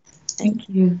 Thank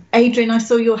you. Adrian, I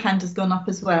saw your hand has gone up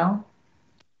as well.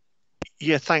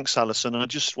 Yeah, thanks, Alison. I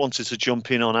just wanted to jump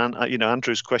in on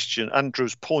Andrew's question.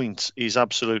 Andrew's point is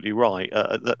absolutely right.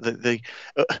 The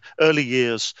early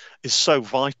years is so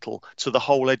vital to the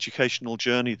whole educational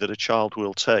journey that a child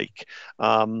will take.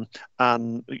 And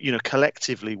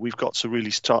collectively, we've got to really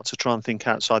start to try and think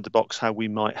outside the box how we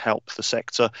might help the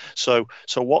sector. So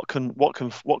what can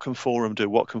Forum do?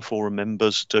 What can Forum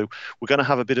members do? We're going to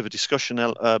have a bit of a discussion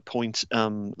point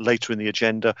later in the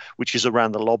agenda, which is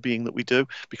around the lobbying that we do,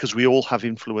 because we all have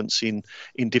influence in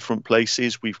different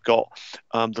places. We've got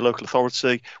the local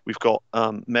authority. We've got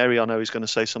Mary, I know, is going to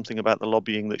say something about the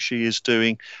lobbying that she is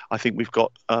doing. I think we've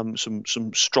got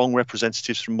some strong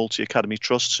representatives from multi-academy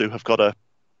trusts who have got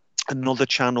another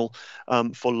channel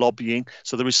for lobbying.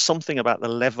 So there is something about the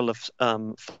level of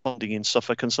funding in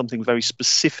Suffolk and something very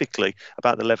specifically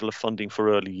about the level of funding for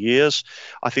early years.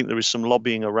 I think there is some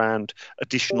lobbying around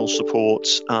additional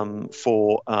supports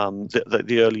for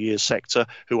the early years sector,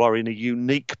 who are in a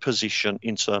unique position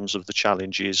in terms of the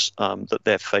challenges that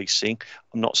they're facing.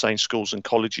 I'm not saying schools and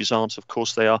colleges aren't, of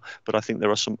course they are, but I think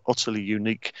there are some utterly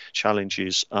unique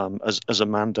challenges, as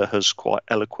Amanda has quite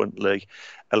eloquently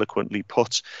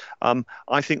put.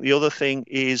 I think the other thing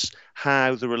is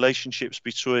how the relationships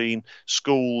between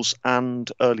schools and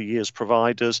early years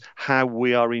providers, how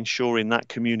we are ensuring that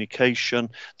communication,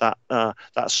 that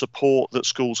support that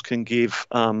schools can give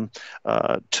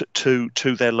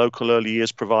to their local early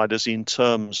years providers in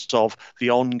terms of the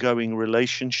ongoing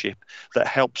relationship that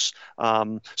helps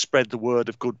spread the word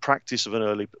of good practice of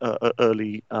an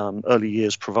early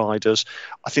years providers.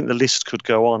 I think the list could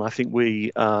go on. I think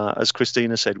we, as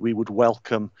Christina said, we would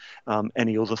welcome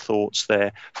any other thoughts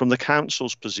there. From the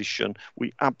council's position,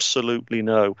 we absolutely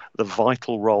know the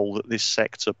vital role that this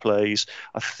sector plays.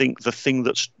 I think the thing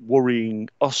that's worrying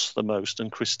us the most,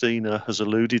 and Christina has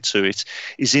alluded to it,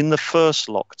 is in the first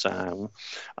lockdown,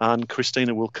 and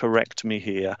Christina will correct me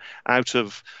here, out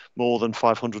of more than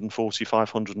 540,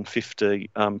 550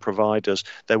 providers,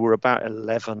 there were about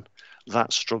 11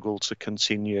 that struggled to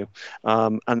continue.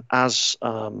 And as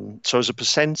a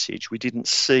percentage, we didn't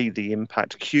see the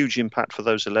impact, huge impact for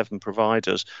those 11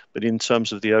 providers, but in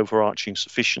terms of the overarching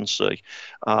sufficiency,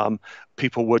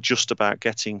 people were just about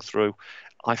getting through.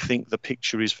 I think the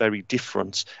picture is very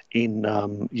different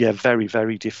very,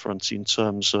 very different in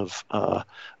terms of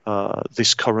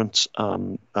this current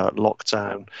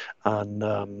lockdown,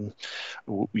 and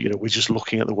we're just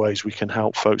looking at the ways we can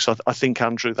help folks. I think,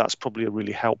 Andrew, that's probably a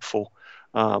really helpful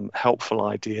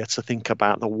idea to think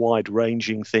about the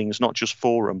wide-ranging things, not just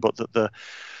Forum, but that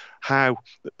how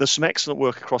there's some excellent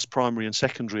work across primary and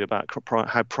secondary about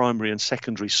how primary and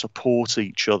secondary support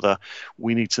each other.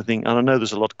 We need to think, and I know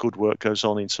there's a lot of good work goes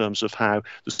on in terms of how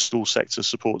the school sector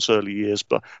supports early years,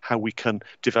 but how we can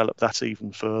develop that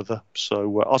even further.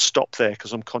 So I'll stop there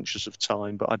because I'm conscious of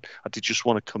time, but I did just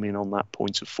want to come in on that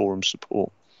point of forum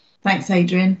support. Thanks,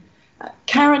 Adrian.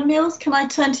 Karen Mills, can I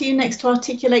turn to you next to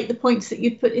articulate the points that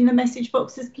you've put in the message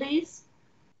boxes, please?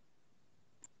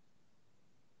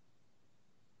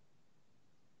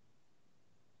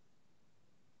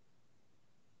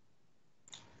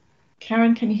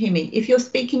 Karen, can you hear me? If you're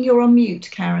speaking, you're on mute,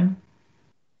 Karen.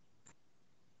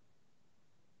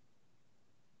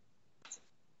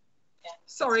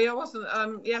 Sorry, I wasn't.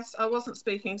 Yes, I wasn't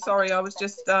speaking. Sorry, I was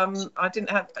just. I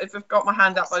didn't have. If I've got my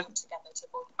hand up,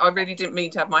 I really didn't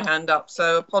mean to have my hand up.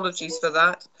 So apologies for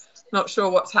that. Not sure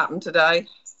what's happened today.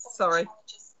 Sorry.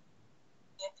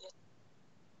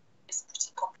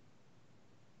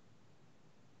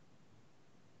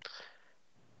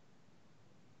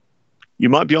 You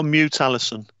might be on mute,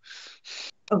 Alison.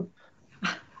 Oh,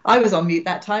 I was on mute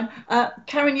that time.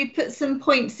 Karen, you put some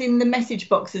points in the message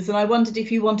boxes and I wondered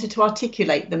if you wanted to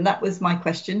articulate them. That was my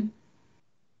question.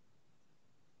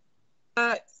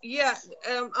 Yeah,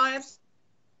 I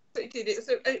absolutely did.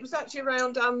 It was actually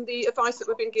around the advice that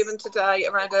we've been given today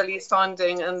around early years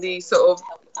funding and the sort of,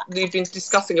 we've been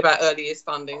discussing about early years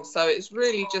funding. So it's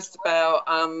really just about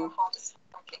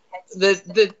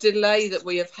the delay that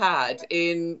we have had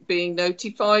in being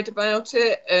notified about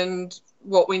it and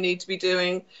what we need to be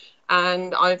doing.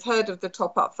 And I've heard of the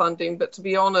top-up funding, but to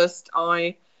be honest,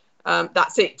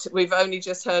 that's it. We've only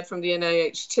just heard from the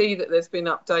NAHT that there's been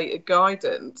updated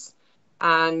guidance.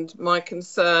 And my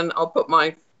concern, I'll put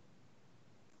my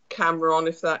camera on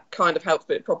if that kind of helps,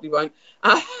 but it probably won't.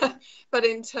 But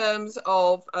in terms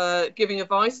of giving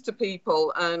advice to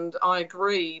people, and I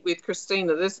agree with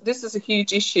Christina, this is a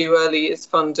huge issue, early years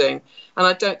funding, and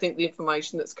I don't think the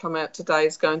information that's come out today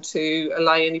is going to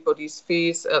allay anybody's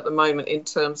fears at the moment in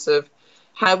terms of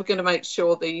how we're going to make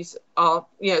sure these are,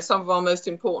 some of our most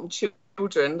important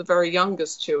children, the very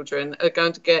youngest children, are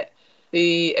going to get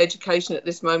the education at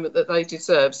this moment that they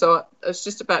deserve. So it's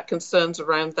just about concerns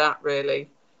around that, really.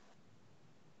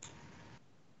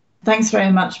 Thanks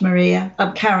very much, Maria.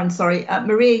 Karen, sorry.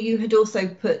 Maria, you had also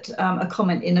put a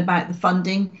comment in about the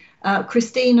funding.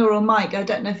 Christina or Mike, I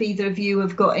don't know if either of you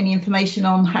have got any information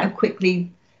on how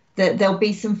quickly there'll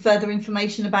be some further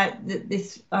information about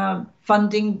this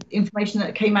funding information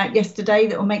that came out yesterday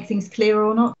that will make things clearer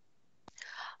or not.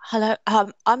 Hello,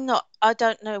 I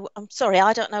don't know. I'm sorry,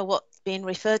 I don't know what's being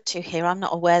referred to here. I'm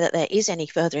not aware that there is any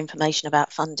further information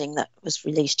about funding that was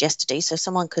released yesterday. So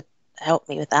someone could help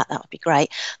me with that, that would be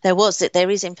great. There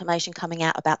is information coming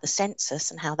out about the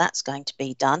census and how that's going to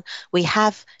be done. We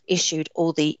have issued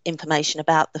all the information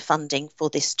about the funding for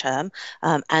this term,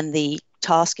 and the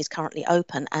task is currently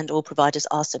open, and all providers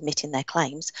are submitting their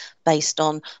claims based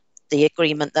on the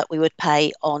agreement that we would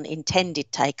pay on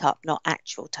intended take-up, not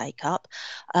actual take-up.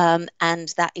 And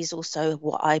that is also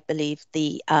what I believe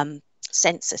the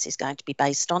census is going to be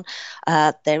based on.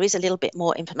 There is a little bit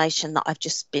more information that I've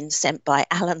just been sent by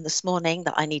Alan this morning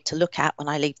that I need to look at when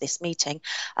I leave this meeting.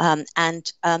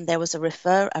 There was a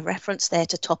reference there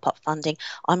to top-up funding.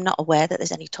 I'm not aware that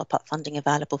there's any top-up funding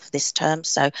available for this term.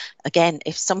 So again,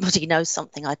 if somebody knows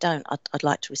something I don't, I'd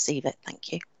like to receive it.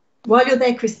 Thank you. While you're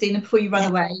there, Christina, before you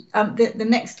run away, the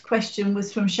next question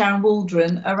was from Sharon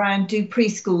Waldron around, do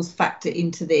preschools factor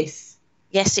into this?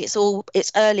 Yes, it's all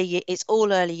early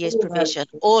years provision,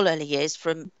 all early years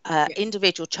from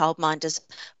individual childminders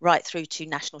right through to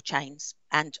national chains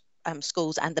and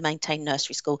schools and the maintained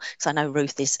nursery school. So I know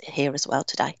Ruth is here as well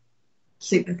today.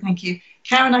 Super, thank you.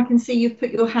 Karen, I can see you've put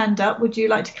your hand up. Would you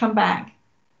like to come back?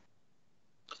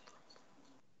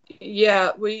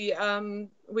 Yeah, we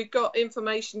got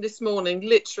information this morning,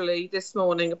 literally this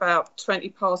morning, about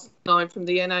 9:20 from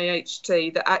the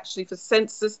NAHT that actually for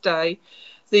Census Day,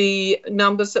 the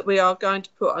numbers that we are going to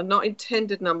put are not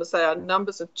intended numbers. They are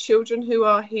numbers of children who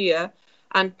are here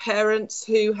and parents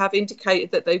who have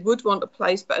indicated that they would want a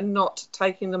place but are not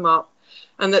taking them up,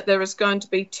 and that there is going to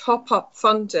be top-up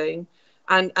funding.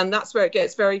 And that's where it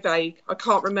gets very vague. I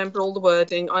can't remember all the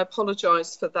wording. I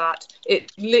apologise for that. It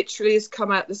literally has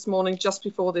come out this morning just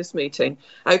before this meeting.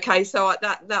 Okay, so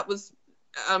that was,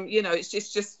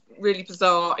 it's just really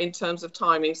bizarre in terms of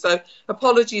timing. So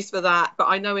apologies for that. But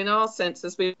I know in our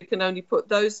census, we can only put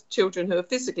those children who are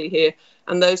physically here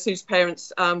and those whose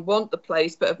parents want the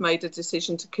place but have made a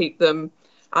decision to keep them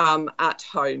at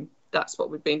home. That's what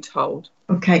we've been told.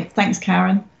 Okay, thanks,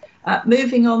 Karen.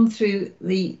 Moving on through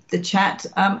the chat,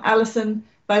 Alison,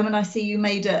 Bowman, I see you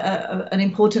made an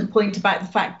important point about the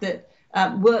fact that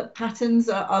work patterns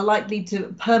are likely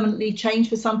to permanently change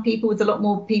for some people, with a lot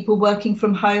more people working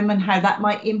from home, and how that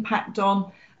might impact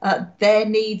on their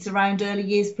needs around early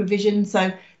years provision.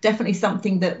 So definitely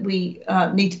something that we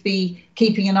need to be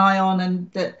keeping an eye on, and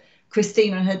that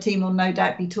Christina and her team will no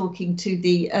doubt be talking to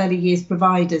the early years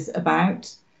providers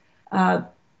about.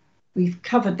 We've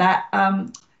covered that.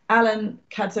 Alan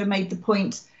Cadzo made the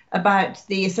point about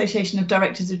the Association of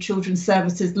Directors of Children's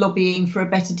Services lobbying for a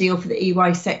better deal for the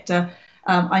EY sector.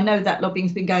 I know that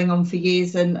lobbying's been going on for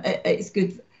years, and it's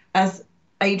good, as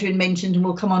Adrian mentioned, and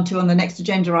we'll come on to on the next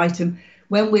agenda item.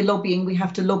 When we're lobbying, we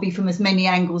have to lobby from as many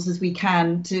angles as we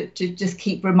can to just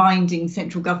keep reminding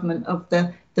central government of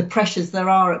the pressures there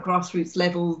are at grassroots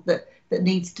level that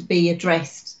needs to be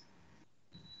addressed.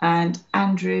 And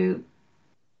Andrew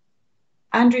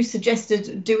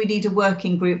suggested, do we need a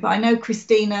working group? I know,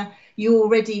 Christina, you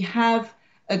already have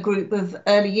a group of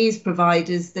early years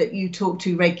providers that you talk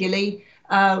to regularly.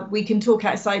 We can talk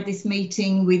outside this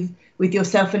meeting with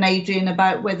yourself and Adrian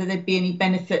about whether there'd be any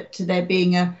benefit to there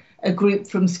being a group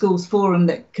from Schools Forum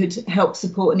that could help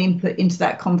support and input into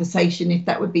that conversation, if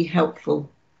that would be helpful.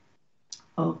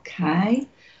 Okay,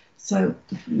 so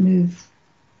move.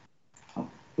 Oh,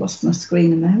 lost my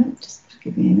screen a moment, just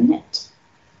give me a minute.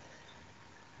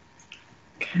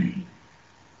 Okay.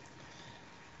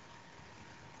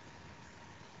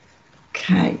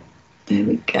 Okay, there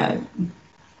we go.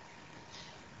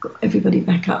 Got everybody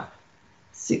back up.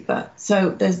 Super. So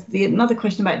there's another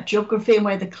question about geography and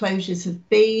where the closures have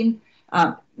been.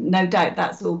 No doubt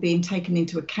that's all being taken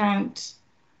into account.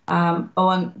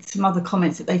 On some other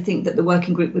comments that they think that the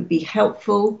working group would be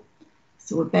helpful.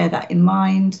 So we'll bear that in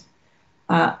mind.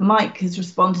 Mike has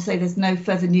responded to say there's no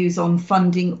further news on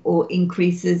funding or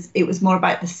increases. It was more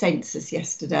about the census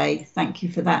yesterday. Thank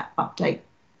you for that update.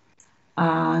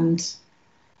 And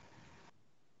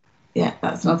yeah,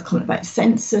 that's another comment about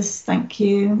census. Thank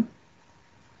you.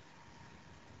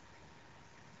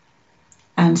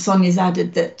 And Sonia's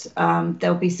added that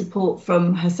there'll be support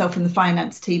from herself and the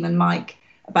finance team and Mike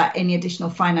about any additional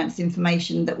finance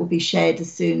information that will be shared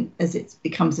as soon as it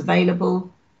becomes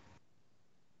available.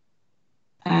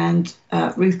 And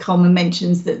Ruth Coleman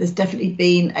mentions that there's definitely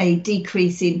been a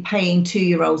decrease in paying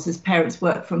 2-year-olds as parents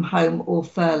work from home or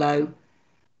furlough.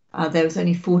 There was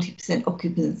only 40%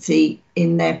 occupancy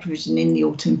in their provision in the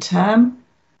autumn term.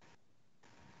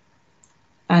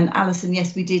 And Alison,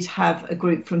 yes, we did have a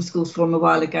group from Schools Forum a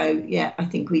while ago. Yeah, I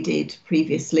think we did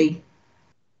previously.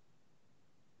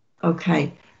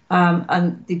 Okay,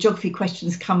 and the geography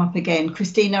questions come up again.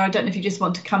 Christina, I don't know if you just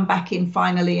want to come back in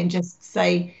finally and just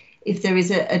say if there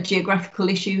is a geographical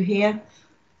issue here.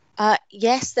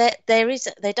 Yes, there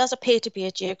does appear to be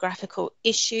a geographical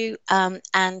issue,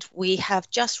 and we have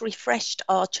just refreshed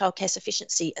our childcare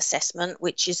sufficiency assessment,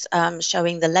 which is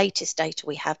showing the latest data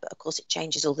we have, but of course it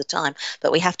changes all the time,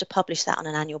 but we have to publish that on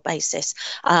an annual basis.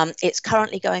 It's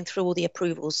currently going through all the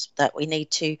approvals that we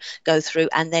need to go through,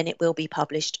 and then it will be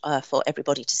published for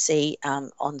everybody to see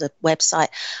on the website.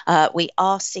 We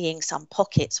are seeing some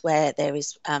pockets where there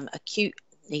is acute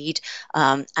need,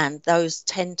 and those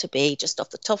tend to be, just off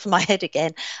the top of my head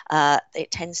again,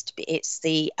 it's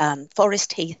the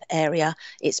Forest Heath area,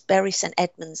 it's Bury St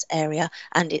Edmunds area,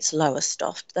 and it's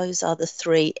Lowestoft. Those are the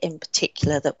three in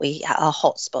particular that are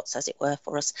hotspots, as it were,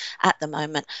 for us at the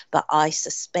moment, but I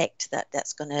suspect that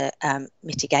that's going to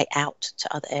mitigate out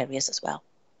to other areas as well.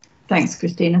 Thanks,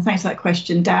 Christina. Thanks for that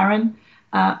question. Darren?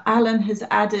 Alan has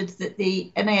added that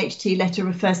the NAHT letter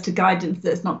refers to guidance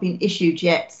that's not been issued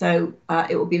yet, so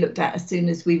it will be looked at as soon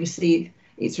as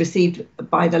it's received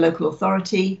by the local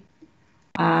authority.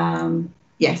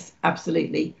 Yes,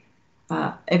 absolutely.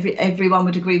 Everyone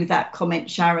would agree with that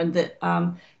comment, Sharon, that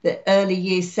the early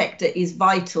years sector is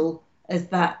vital as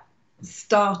that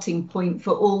starting point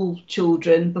for all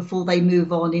children before they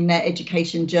move on in their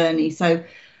education journey. So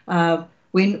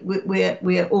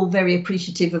we're all very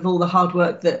appreciative of all the hard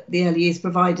work that the early years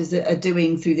providers are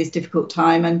doing through this difficult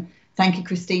time. And thank you,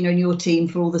 Christina, and your team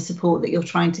for all the support that you're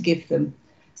trying to give them.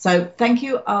 So thank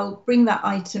you. I'll bring that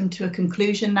item to a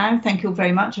conclusion now. Thank you all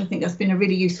very much. I think that's been a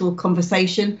really useful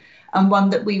conversation, and one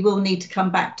that we will need to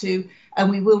come back to, and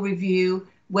we will review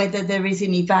whether there is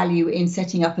any value in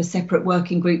setting up a separate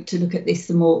working group to look at this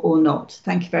some more or not.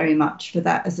 Thank you very much for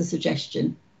that as a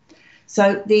suggestion.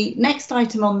 So the next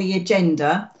item on the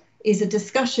agenda is a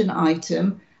discussion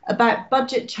item about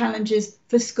budget challenges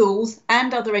for schools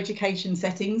and other education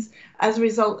settings as a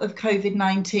result of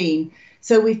COVID-19.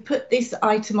 So we've put this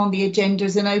item on the agenda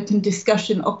as an open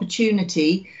discussion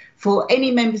opportunity for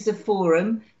any members of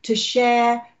Forum to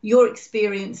share your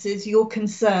experiences, your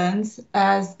concerns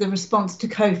as the response to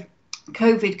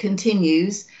COVID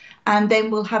continues. And then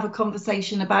we'll have a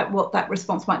conversation about what that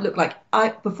response might look like.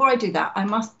 Before I do that, I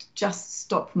must just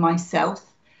stop myself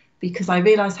because I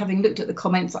realised, having looked at the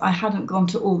comments, I hadn't gone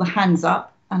to all the hands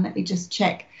up. And let me just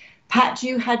check. Pat,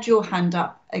 you had your hand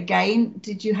up again.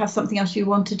 Did you have something else you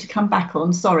wanted to come back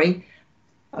on? Sorry,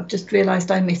 I've just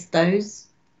realised I missed those.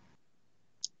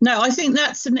 No, I think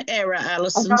that's an error,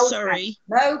 Alison. Oh, sorry.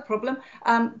 No problem.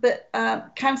 But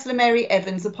Councillor Mary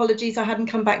Evans, apologies, I hadn't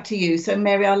come back to you. So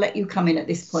Mary, I'll let you come in at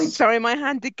this point. Sorry, my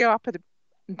hand did go up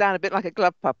down a bit like a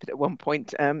glove puppet at one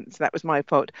point, so that was my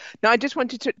fault. Now, I just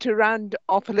wanted to round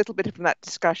off a little bit from that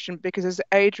discussion because, as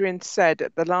Adrian said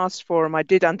at the last forum, I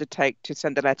did undertake to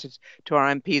send a letter to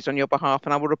our MPs on your behalf,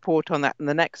 and I will report on that in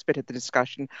the next bit of the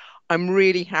discussion. I'm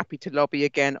really happy to lobby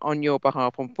again on your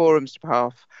behalf, on Forum's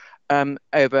behalf,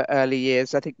 over early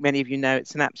years. I think many of you know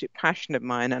it's an absolute passion of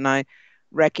mine, and I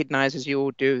recognise, as you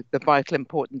all do, the vital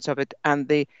importance of it and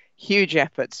the huge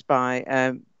efforts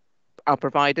by our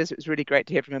providers. It was really great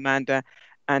to hear from Amanda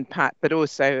and Pat, but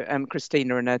also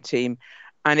Christina and her team.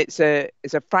 And it's a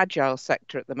fragile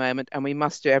sector at the moment, and we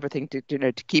must do everything to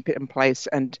keep it in place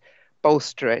and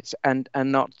bolster it, and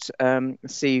not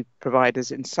see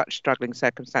providers in such struggling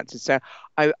circumstances. So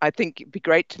I think it'd be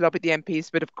great to lobby the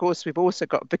MPs, but of course we've also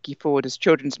got Vicky Ford as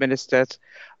Children's Minister,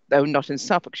 though not in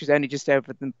Suffolk. She's only just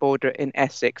over the border in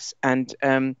Essex, and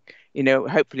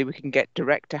hopefully we can get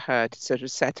direct to her to sort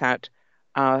of set out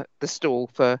the stall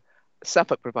for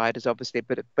Suffolk providers, obviously,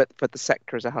 but for the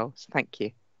sector as a whole. So thank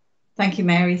you. Thank you,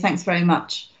 Mary. Thanks very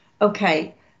much.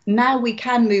 Okay, now we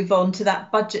can move on to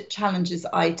that budget challenges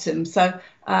item. So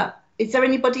is there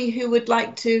anybody who would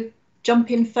like to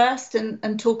jump in first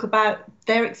and talk about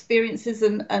their experiences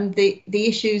and the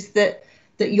issues that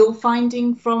you're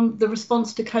finding from the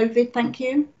response to COVID? Thank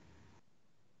you.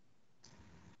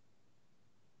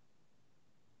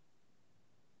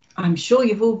 I'm sure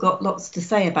you've all got lots to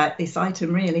say about this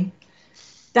item, really.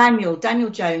 Daniel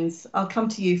Jones, I'll come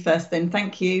to you first then.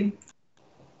 Thank you.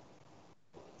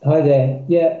 Hi there.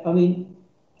 Yeah, I mean,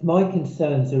 my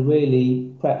concerns are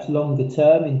really perhaps longer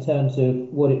term in terms of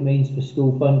what it means for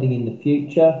school funding in the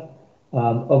future.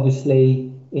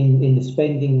 Obviously, in the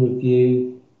spending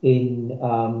review in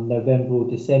November or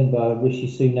December, Rishi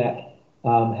Sunak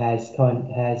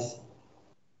has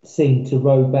seemed to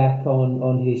row back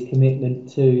on his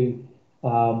commitment to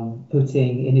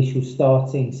putting initial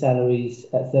starting salaries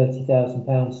at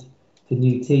 £30,000 for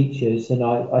new teachers, and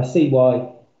I see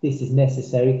why this is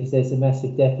necessary because there's a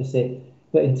massive deficit.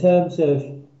 But in terms of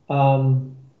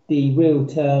the real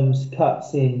terms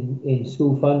cuts in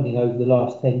school funding over the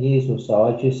last 10 years or so,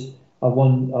 I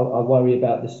worry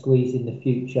about the squeeze in the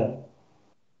future.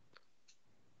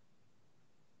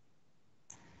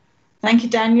 Thank you,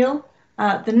 Daniel.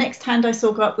 The next hand I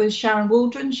saw go up was Sharon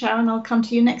Waldron. Sharon, I'll come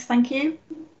to you next. Thank you.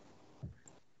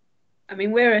 I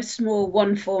mean, we're a small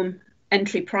one-form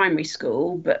entry primary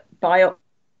school, but by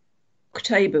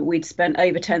October, we'd spent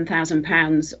over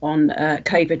 £10,000 on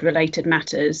COVID-related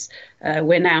matters.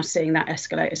 We're now seeing that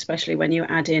escalate, especially when you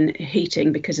add in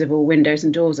heating because of all windows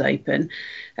and doors open.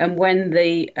 And when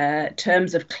the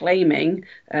terms of claiming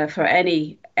for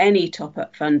any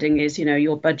top-up funding is,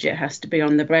 your budget has to be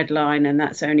on the breadline, and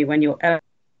that's only when you're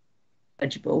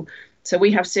eligible. So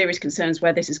we have serious concerns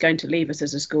where this is going to leave us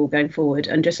as a school going forward.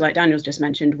 And just like Daniel's just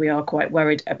mentioned, we are quite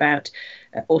worried about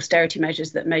austerity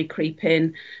measures that may creep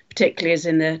in, particularly as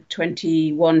in the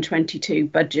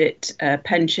 21-22 budget.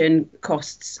 Pension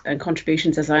costs and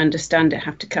contributions, as I understand it,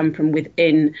 have to come from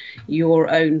within your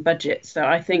own budget. So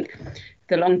I think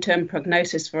the long-term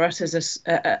prognosis for us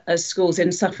as schools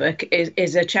in Suffolk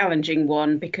is a challenging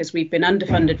one, because we've been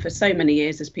underfunded for so many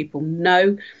years, as people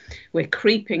know. We're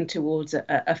creeping towards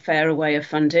a fairer way of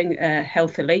funding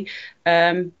healthily,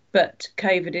 but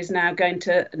COVID is now going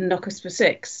to knock us for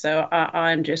six. So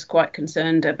I'm just quite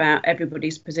concerned about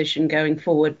everybody's position going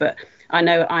forward. But I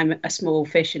know I'm a small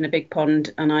fish in a big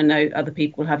pond, and I know other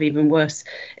people have even worse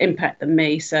impact than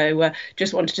me. So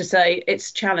just wanted to say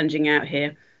it's challenging out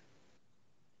here.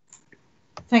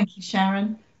 Thank you,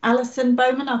 Sharon. Alison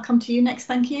Bowman, I'll come to you next.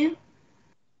 Thank you.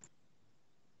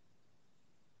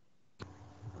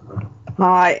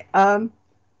 Hi.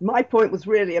 My point was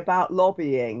really about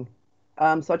lobbying. So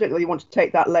I don't know whether you want to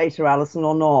take that later, Alison,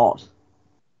 or not.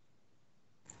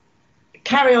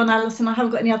 Carry on, Alison. I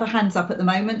haven't got any other hands up at the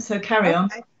moment, so carry on.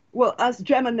 Well, as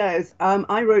Gemma knows,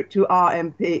 I wrote to my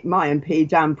MP,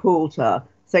 Dan Poulter,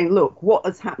 saying, look, what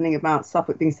is happening about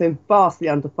Suffolk being so vastly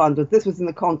underfunded? This was in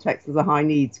the context of the high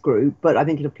needs group, but I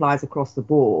think it applies across the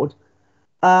board.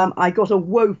 I got a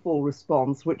woeful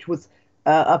response, which was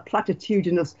a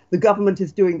platitudinous, the government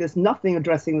is doing this, nothing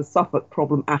addressing the Suffolk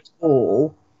problem at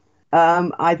all.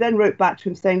 I then wrote back to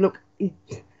him saying, look,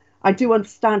 I do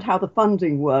understand how the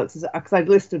funding works, because I've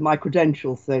listed my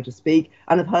credentials, so to speak,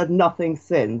 and have heard nothing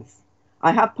since.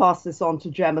 I have passed this on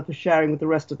to Gemma for sharing with the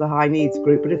rest of the high needs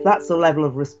group, but if that's the level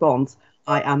of response,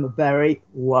 I am very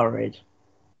worried.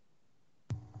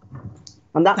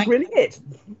 And that's really it.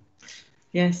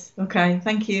 Yes, okay,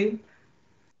 thank you.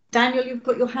 Daniel, you've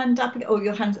got your hand up, or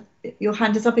your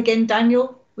hand is up again.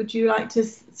 Daniel, would you like to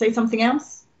say something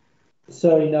else?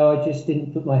 Sorry, no, I just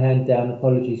didn't put my hand down.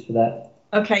 Apologies for that.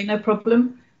 Okay, no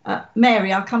problem.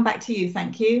 Mary, I'll come back to you.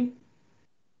 Thank you.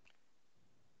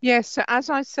 Yes, so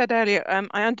as I said earlier,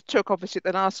 I undertook obviously at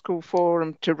the last school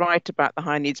forum to write about the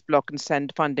high needs block and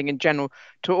send funding in general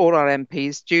to all our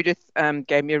MPs. Judith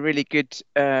gave me a really good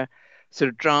sort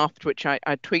of draft, which I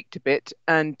tweaked a bit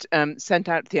and sent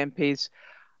out to the MPs.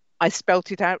 I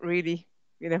spelt it out really,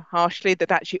 harshly,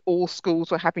 that actually all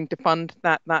schools were having to fund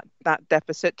that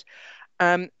deficit.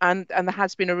 And there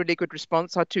has been a really good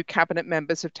response. Our 2 cabinet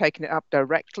members have taken it up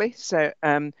directly. So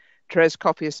Therese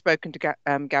Coffey has spoken to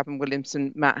Gavin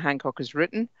Williamson, Matt Hancock has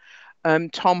written.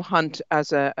 Tom Hunt,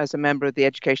 as a member of the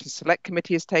Education Select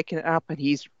Committee, has taken it up, and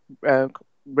he's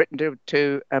written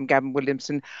to Gavin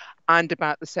Williamson and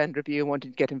about the SEND review and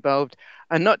wanted to get involved.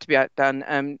 And not to be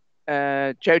outdone,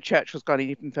 Joe Churchill's gone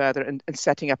even further and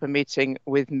setting up a meeting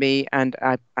with me and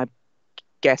I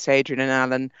guess Adrian and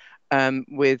Alan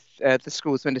with the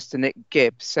schools minister Nick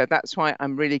Gibbs. So that's why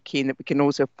I'm really keen that we can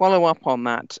also follow up on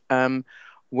that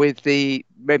with the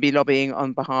maybe lobbying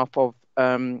on behalf of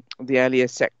the earlier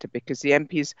sector, because the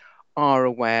MPs are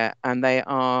aware and they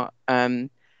are.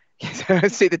 I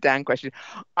see the Dan question.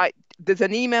 There's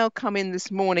an email come in this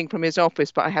morning from his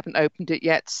office, but I haven't opened it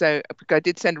yet. So I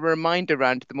did send a reminder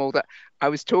around to them all that I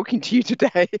was talking to you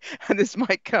today, and this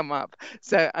might come up.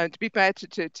 So to be fair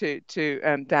to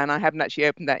Dan, I haven't actually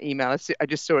opened that email. I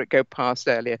just saw it go past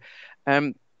earlier.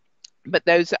 But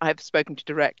those that I've spoken to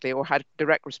directly or had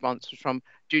direct responses from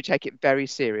do take it very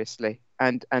seriously,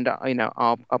 and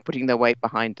are putting their weight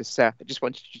behind us. So I just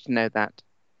wanted you to know that.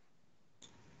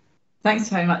 Thanks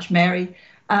very much, Mary.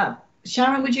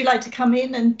 Sharon, would you like to come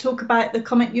in and talk about the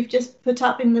comment you've just put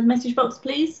up in the message box,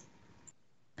 please?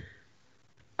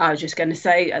 I was just going to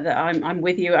say that I'm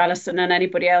with you, Alison, and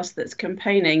anybody else that's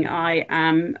campaigning. I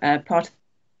am part of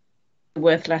the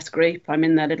Worth Less group. I'm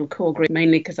in their little core group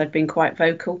mainly because I've been quite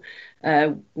vocal.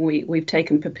 We've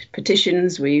taken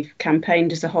petitions, we've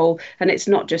campaigned as a whole, and it's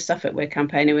not just Suffolk we're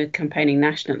campaigning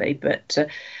nationally, but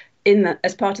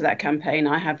as part of that campaign,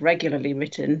 I have regularly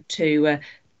written to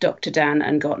Dr. Dan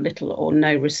and got little or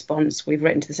no response. We've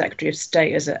written to the Secretary of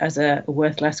State as a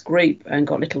Worth Less group and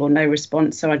got little or no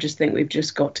response. So I just think we've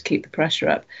just got to keep the pressure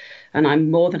up. And I'm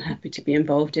more than happy to be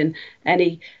involved in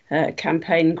any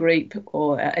campaign group,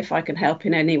 or if I can help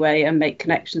in any way and make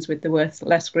connections with the Worth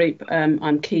Less group,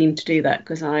 I'm keen to do that,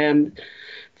 because I am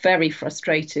very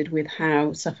frustrated with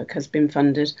how Suffolk has been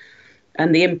funded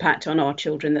and the impact on our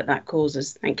children that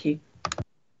causes. Thank you.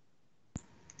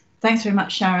 Thanks very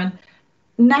much, Sharon.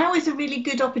 Now is a really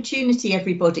good opportunity,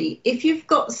 everybody. If you've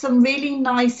got some really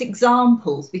nice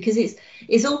examples, because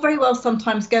it's all very well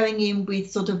sometimes going in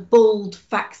with sort of bald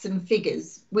facts and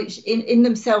figures, which in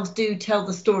themselves do tell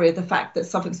the story of the fact that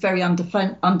Suffolk's very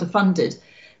underfunded.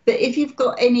 But if you've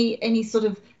got any sort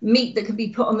of meat that can be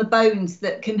put on the bones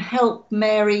that can help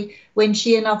Mary when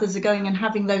she and others are going and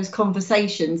having those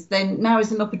conversations, then now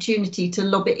is an opportunity to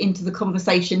lob it into the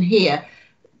conversation here.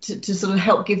 To sort of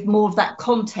help give more of that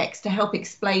context, to help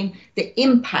explain the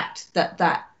impact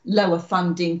that lower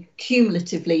funding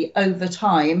cumulatively over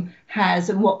time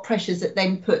has and what pressures it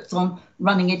then puts on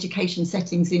running education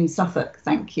settings in Suffolk.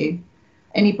 Thank you.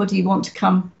 Anybody want to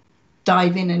come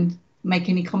dive in and make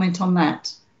any comment on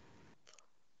that?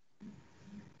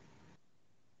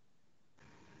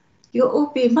 You're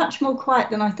all being much more quiet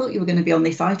than I thought you were going to be on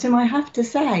this item, I have to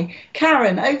say.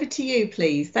 Karen, over to you,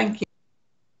 please. Thank you.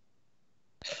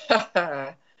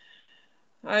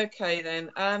 Okay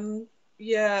then.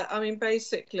 Yeah, I mean,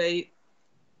 basically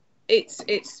it's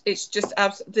just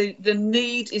the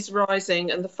need is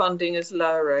rising and the funding is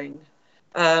lowering.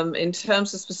 In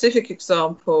terms of specific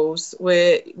examples,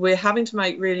 we're having to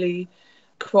make really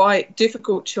quite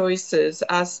difficult choices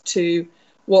as to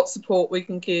what support we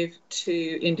can give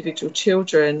to individual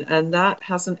children, and that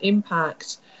has an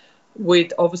impact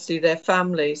with obviously their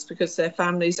families, because their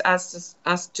families, as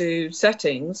do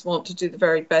settings, want to do the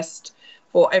very best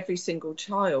for every single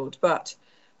child. But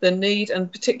the need,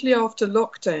 and particularly after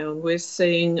lockdown, we're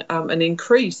seeing an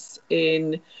increase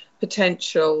in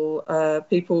potential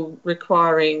people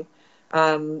requiring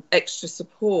extra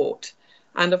support.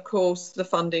 And of course, the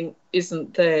funding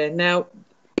isn't there. Now,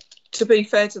 to be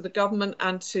fair to the government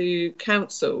and to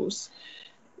councils,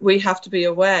 we have to be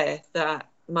aware that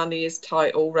money is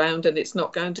tight all round and it's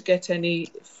not going to get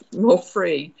any more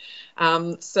free.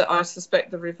 So I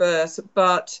suspect the reverse.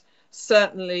 But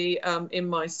certainly in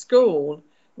my school,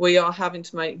 we are having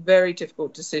to make very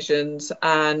difficult decisions.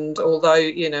 And although,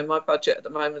 you know, my budget at the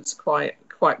moment is quite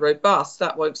robust,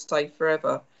 that won't stay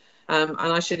forever. And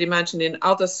I should imagine in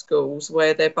other schools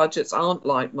where their budgets aren't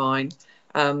like mine,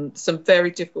 some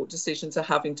very difficult decisions are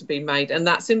having to be made, and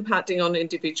that's impacting on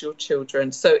individual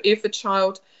children. So if a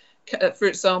child, for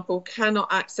example,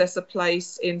 cannot access a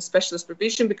place in specialist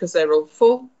provision because they're all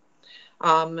full,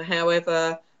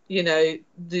 however, you know,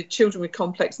 the children with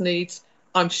complex needs,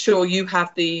 I'm sure you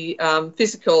have the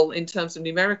physical in terms of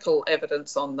numerical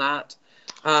evidence on that,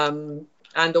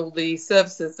 and all the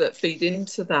services that feed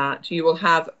into that, you will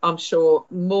have, I'm sure,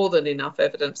 more than enough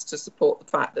evidence to support the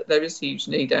fact that there is huge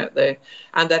need out there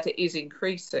and that it is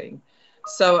increasing.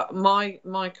 So my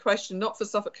question, not for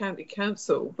Suffolk County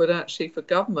Council, but actually for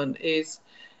government, is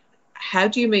how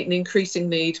do you meet an increasing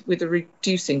need with a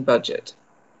reducing budget?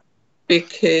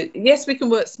 Because yes, we can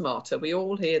work smarter. We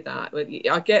all hear that.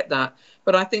 I get that.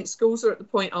 But I think schools are at the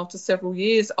point after several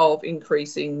years of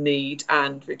increasing need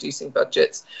and reducing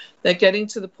budgets, they're getting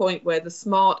to the point where the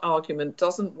smart argument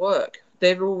doesn't work.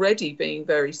 They're already being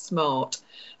very smart.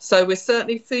 So we're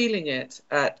certainly feeling it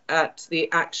at the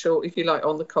actual, if you like,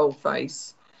 on the coal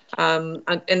face. And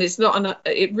it's not,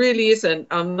 it really isn't,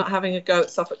 I'm not having a go at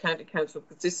Suffolk County Council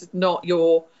because this is not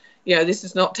your, you know, this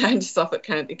is not down to Suffolk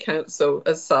County Council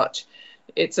as such.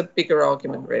 It's a bigger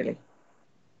argument, really.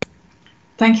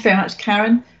 Thank you very much,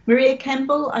 Karen. Maria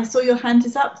Kemble, I saw your hand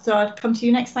is up, so I'll come to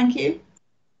you next. Thank you.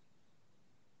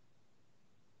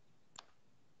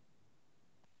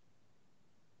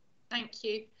 Thank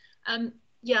you.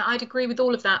 Yeah, I'd agree with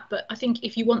all of that, but I think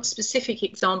if you want specific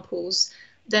examples,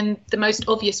 then the most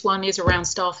obvious one is around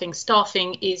staffing.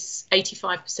 Staffing is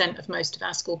 85% of most of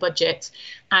our school budget,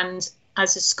 and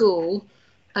as a school,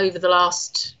 over the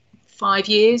last 5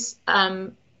 years,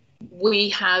 we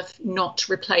have not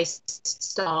replaced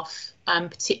staff,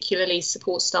 particularly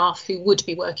support staff who would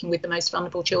be working with the most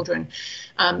vulnerable children.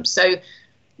 So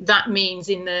that means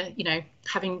in the, you know,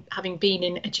 having been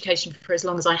in education for as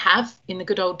long as I have, in the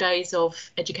good old days of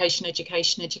education,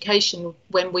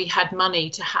 when we had money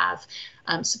to have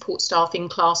support staff in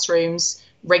classrooms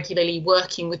regularly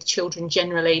working with children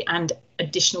generally and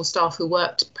additional staff who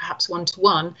worked perhaps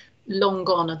one-to-one, long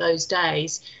gone are those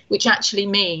days, which actually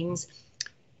means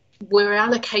we're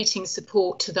allocating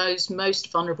support to those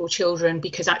most vulnerable children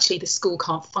because actually the school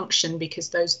can't function because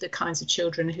those are the kinds of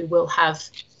children who will have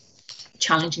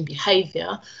challenging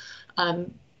behaviour.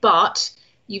 But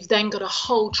you've then got a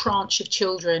whole tranche of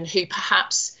children who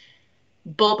perhaps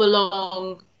bob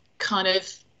along kind of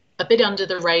a bit under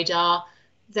the radar.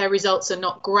 Their results are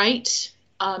not great,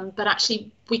 but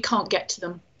actually we can't get to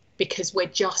them because we're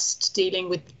just dealing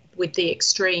with the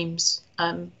extremes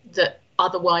that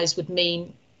otherwise would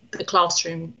mean the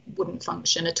classroom wouldn't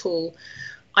function at all.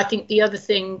 I think the other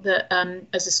thing that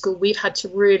as a school we've had to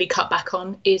really cut back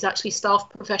on is actually staff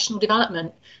professional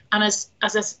development. And as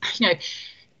you know,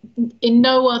 in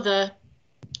no other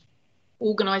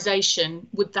organisation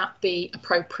would that be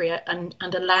appropriate and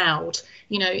allowed.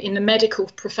 You know, in the medical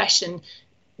profession,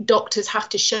 doctors have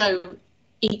to show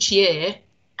each year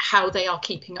how they are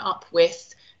keeping up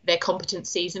with their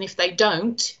competencies, and if they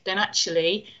don't, then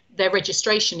actually their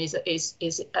registration is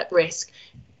at risk.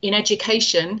 In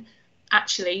education,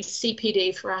 actually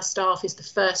CPD for our staff is the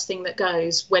first thing that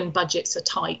goes when budgets are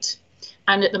tight.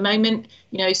 And at the moment,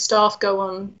 you know, staff go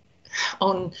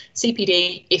on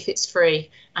CPD if it's free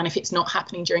and if it's not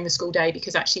happening during the school day,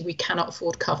 because actually we cannot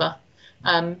afford cover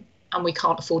and we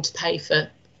can't afford to pay for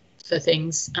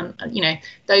things. And you know,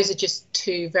 those are just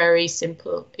two very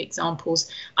simple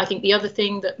examples. I think the other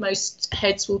thing that most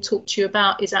heads will talk to you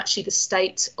about is actually the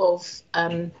state of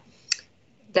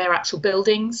their actual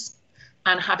buildings,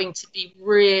 and having to be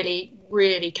really,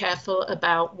 really careful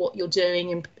about what you're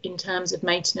doing in terms of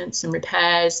maintenance and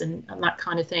repairs and that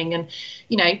kind of thing. And,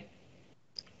 you know,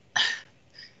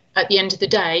 at the end of the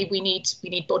day, we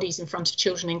need bodies in front of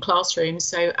children in classrooms.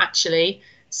 So actually,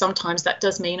 sometimes that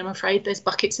does mean, I'm afraid, there's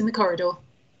buckets in the corridor.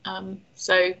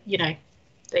 So, you know,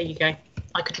 there you go.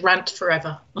 I could rant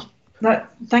forever.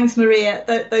 Thanks,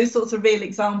 Maria. Those sorts of real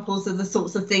examples are the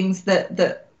sorts of things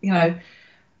that you know,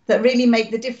 that really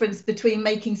make the difference between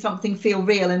making something feel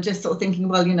real and just sort of thinking,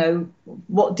 well, you know,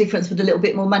 what difference would a little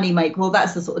bit more money make? Well,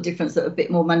 that's the sort of difference that a bit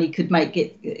more money could make.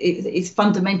 It's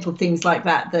fundamental things like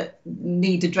that that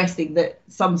need addressing, that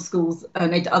some schools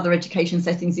and other education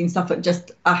settings in Suffolk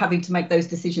just are having to make those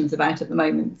decisions about at the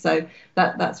moment. So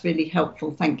that's really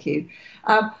helpful. Thank you.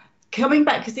 Coming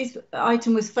back, because this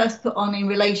item was first put on in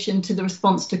relation to the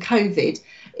response to COVID,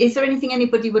 is there anything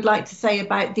anybody would like to say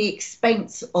about the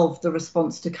expense of the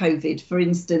response to COVID? For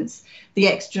instance, the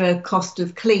extra cost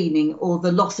of cleaning or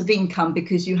the loss of income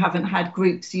because you haven't had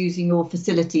groups using your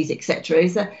facilities, etc.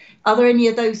 Are there any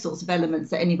of those sorts of elements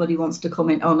that anybody wants to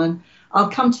comment on? And I'll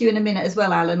come to you in a minute as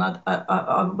well, Alan.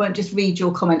 I won't just read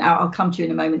your comment out. I'll come to you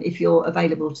in a moment if you're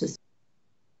available to.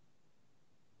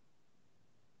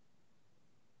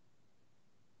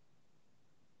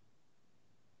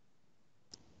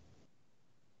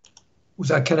 Was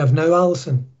that kind of now,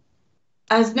 Alison?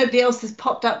 As nobody else has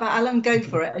popped up, Alan, go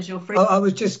for it as you're free. I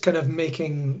was just kind of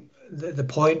making the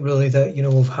point really that, you know,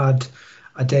 we've had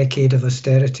a decade of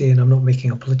austerity, and I'm not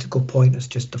making a political point, it's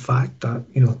just the fact that,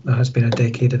 you know, there has been a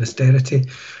decade of austerity.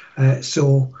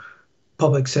 So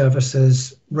public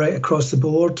services right across the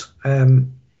board,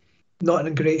 not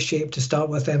in great shape to start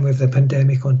with, then with the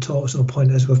pandemic on top. So the point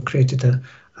is we've created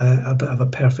a bit of a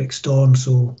perfect storm.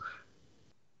 So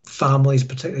families,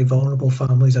 particularly vulnerable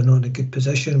families, are not in a good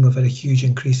position. We've had a huge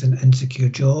increase in insecure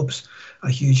jobs, a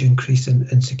huge increase in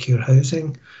insecure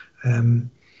housing.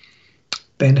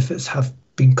 Benefits have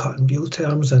been cut in real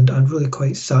terms and really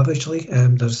quite savagely.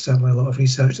 There's certainly a lot of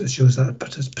research that shows that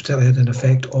it's particularly had an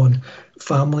effect on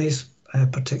families,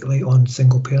 particularly on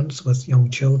single parents with young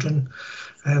children.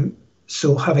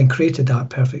 So having created that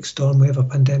perfect storm, we have a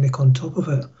pandemic on top of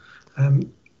it.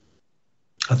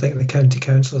 I think the county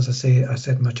council, as I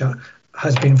said in my chat,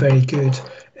 has been very good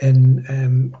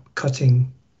in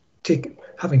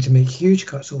having to make huge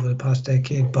cuts over the past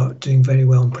decade, but doing very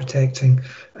well in protecting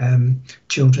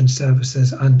children's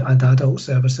services and adult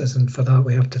services. And for that,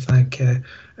 we have to thank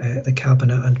the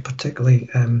Cabinet, and particularly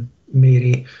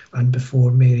Mary, and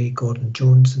before Mary, Gordon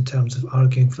Jones, in terms of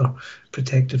arguing for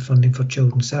protected funding for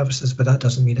children's services. But that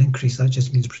doesn't mean increase, that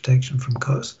just means protection from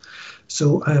cuts.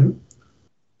 So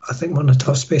I think we're in a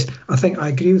tough space. I think I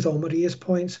agree with all Maria's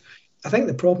points. I think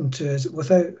the problem too is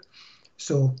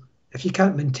if you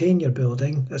can't maintain your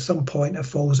building, at some point it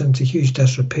falls into huge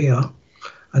disrepair,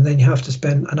 and then you have to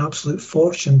spend an absolute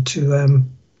fortune to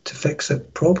fix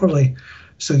it properly.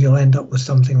 So you'll end up with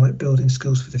something like Building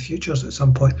Schools for the Futures at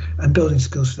some point. And Building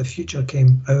Schools for the Future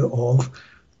came out of,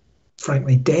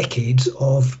 frankly, decades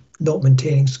of not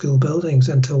maintaining school buildings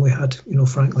until we had, you know,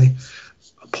 frankly,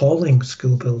 appalling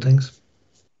school buildings.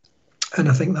 And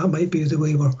I think that might be the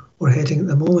way we're heading at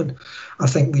the moment. I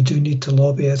think we do need to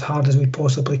lobby as hard as we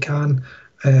possibly can.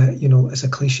 You know, it's a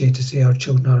cliche to say our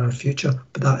children are our future,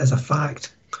 but that is a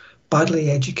fact.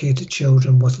 Badly educated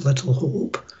children with little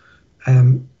hope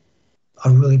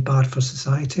are really bad for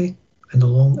society in the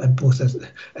long and both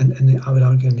I would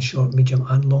argue in the short, medium,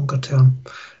 and longer term.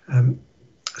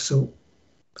 So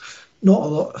not a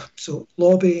lot. So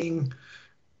lobbying,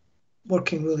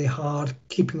 working really hard,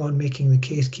 keeping on making the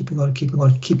case, keeping on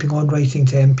writing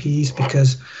to MPs,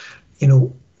 because, you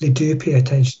know, they do pay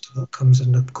attention to what comes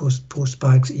in the post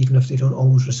bags, even if they don't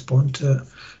always respond to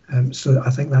it. So I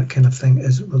think that kind of thing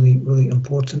is really, really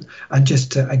important. And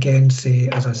just to again say,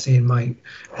 as I say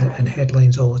in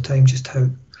headlines all the time, just how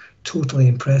totally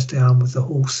impressed I am with the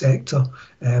whole sector,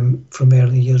 from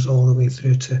early years all the way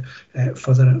through to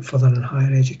further and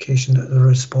higher education, the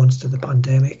response to the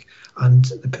pandemic and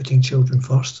the putting children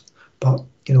first. But,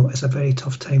 you know, it's a very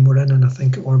tough time we're in, and I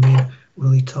think it will remain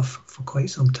really tough for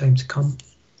quite some time to come.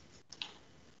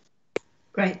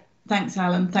 Great, thanks,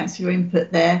 Alan. Thanks for your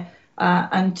input there,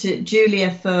 and to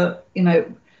Julia for, you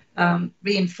know,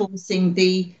 reinforcing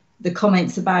the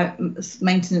comments about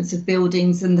maintenance of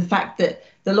buildings and the fact that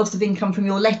the loss of income from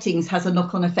your lettings has a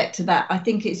knock-on effect to that. I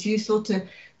think it's useful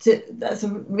that's a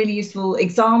really useful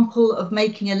example of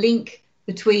making a link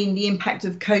between the impact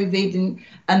of COVID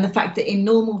and the fact that in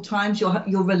normal times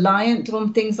you're reliant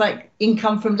on things like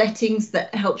income from lettings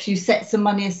that helps you set some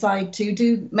money aside to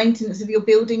do maintenance of your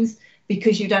buildings,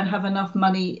 because you don't have enough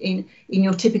money in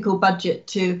your typical budget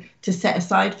to set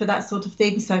aside for that sort of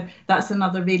thing. So that's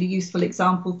another really useful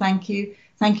example. Thank you.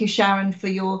 Thank you, Sharon, for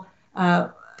your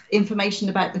information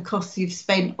about the costs you've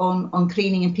spent on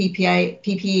cleaning and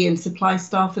PPE and supply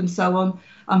staff and so on.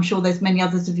 I'm sure there's many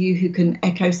others of you who can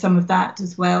echo some of that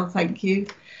as well. Thank you.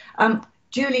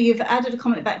 Julie, you've added a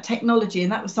comment about technology,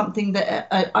 and that was something that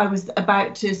I was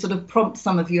about to sort of prompt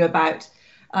some of you about.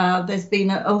 There's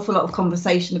been an awful lot of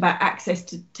conversation about access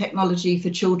to technology for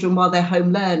children while they're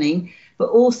home learning, but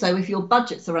also if your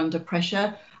budgets are under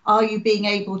pressure, are you being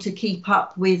able to keep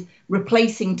up with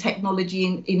replacing technology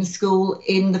in school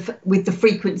with the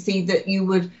frequency that you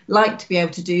would like to be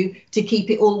able to do to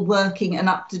keep it all working and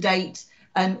up to date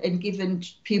and given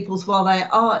pupils while they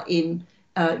are in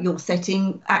your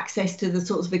setting access to the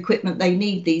sorts of equipment they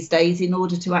need these days in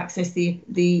order to access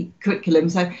the curriculum.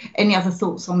 So any other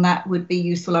thoughts on that would be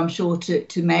useful, I'm sure,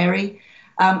 to Mary.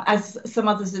 As some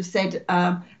others have said,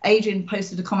 Adrian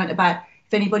posted a comment about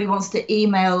if anybody wants to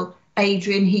email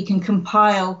Adrian, he can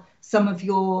compile some of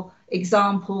your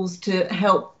examples to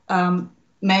help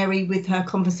Mary with her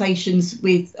conversations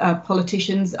with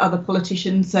politicians, other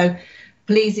politicians. So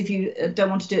please, if you don't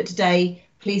want to do it today,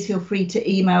 please feel free to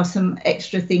email some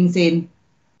extra things in.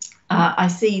 I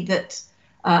see that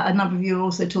a number of you are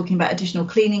also talking about additional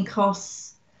cleaning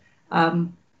costs.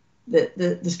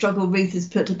 The struggle Ruth has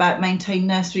put about maintained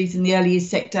nurseries in the early years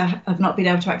sector have not been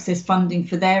able to access funding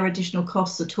for their additional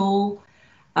costs at all.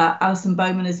 Alison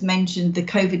Bowman has mentioned the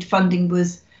COVID funding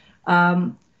was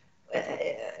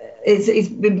it's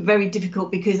been very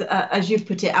difficult because, as you've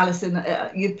put it, Alison,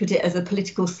 you've put it as a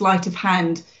political sleight of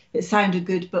hand. It sounded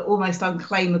good, but almost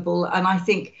unclaimable. And I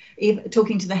think,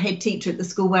 talking to the head teacher at the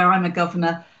school where I'm a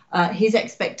governor, his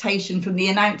expectation from the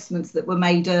announcements that were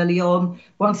made early on,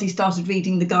 once he started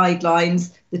reading the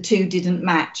guidelines, the two didn't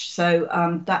match. So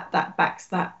that backs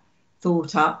that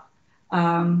thought up.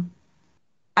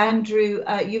 Andrew,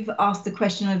 you've asked the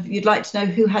question of you'd like to know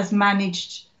who has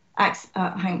managed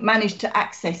to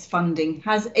access funding.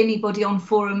 Has anybody on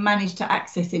forum managed to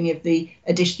access any of the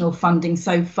additional funding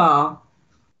so far?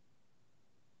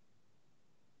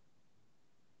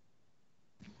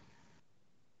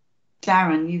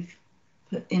 Darren, you've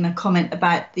put in a comment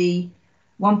about the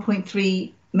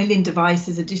 1.3 million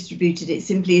devices are distributed. It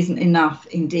simply isn't enough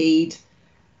indeed.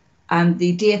 And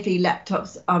the DFE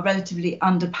laptops are relatively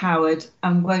underpowered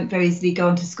and won't very easily go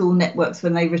onto school networks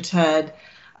when they return.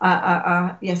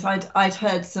 Yes, I'd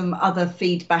heard some other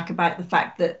feedback about the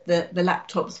fact that the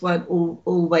laptops weren't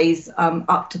always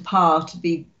up to par,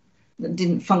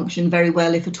 didn't function very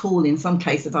well, if at all, in some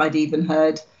cases I'd even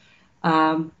heard.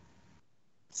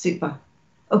 Super.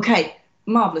 Okay,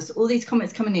 marvellous. All these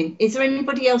comments coming in. Is there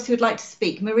anybody else who would like to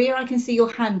speak? Maria, I can see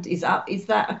your hand is up. Is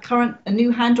that a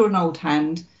new hand or an old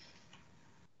hand?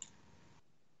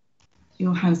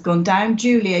 Your hand's gone down.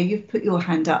 Julia, you've put your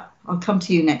hand up. I'll come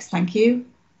to you next. Thank you.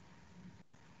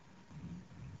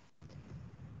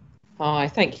 Hi,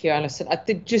 thank you, Alison. I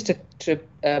think just to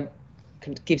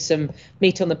give some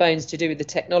meat on the bones to do with the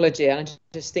technology, and I'm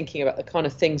just thinking about the kind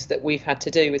of things that we've had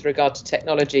to do with regard to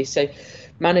technology. So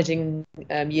managing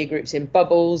year groups in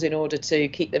bubbles in order to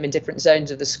keep them in different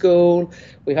zones of the school.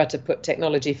 We've had to put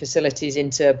technology facilities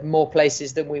into more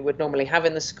places than we would normally have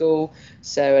in the school,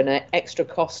 so an extra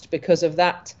cost because of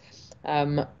that.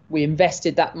 We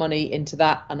invested that money into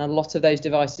that, and a lot of those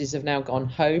devices have now gone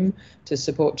home to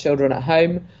support children at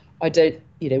home.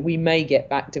 We may get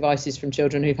back devices from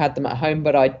children who've had them at home,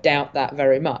 but I doubt that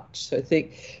very much. So I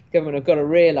think the government have got to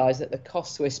realise that the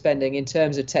costs we're spending in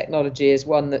terms of technology is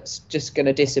one that's just going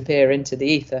to disappear into the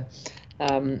ether.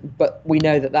 But we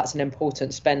know that that's an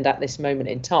important spend at this moment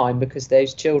in time because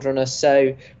those children are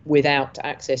so without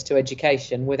access to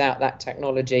education, without that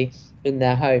technology in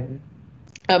their home.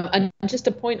 And just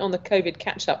a point on the COVID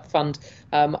catch-up fund,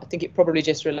 I think it probably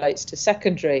just relates to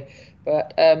secondary,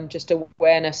 but just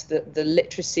awareness that the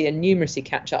literacy and numeracy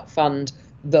catch-up fund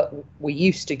that we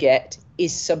used to get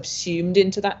is subsumed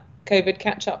into that COVID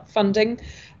catch-up funding.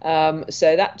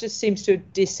 So that just seems to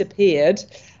have disappeared.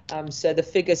 So the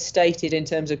figures stated in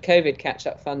terms of COVID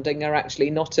catch-up funding are actually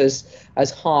not as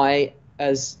high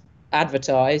as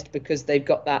advertised because they've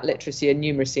got that literacy and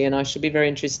numeracy, and I should be very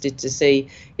interested to see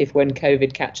if when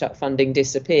COVID catch-up funding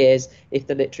disappears, if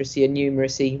the literacy and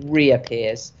numeracy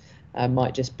reappears.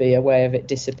 Might just be a way of it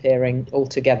disappearing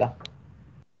altogether.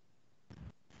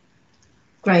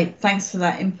 Great, thanks for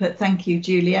that input. Thank you,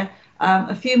 Julia.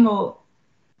 A few more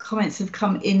comments have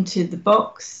come into the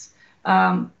box.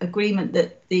 Agreement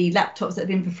that the laptops that have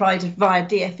been provided via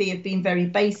DFE have been very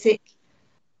basic.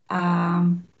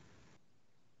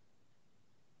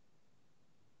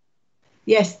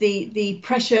 Yes, the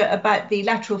pressure about the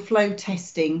lateral flow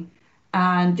testing,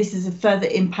 and this is a further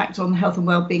impact on the health and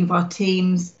well-being of our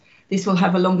teams. This will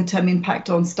have a longer term impact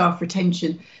on staff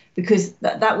retention because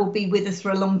that will be with us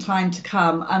for a long time to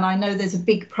come. And I know there's a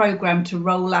big programme to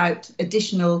roll out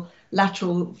additional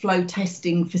lateral flow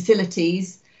testing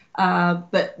facilities.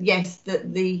 But yes,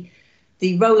 the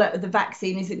rollout of the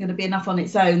vaccine isn't going to be enough on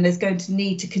its own. There's going to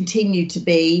need to continue to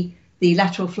be the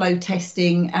lateral flow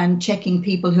testing and checking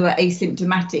people who are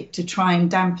asymptomatic to try and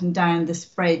dampen down the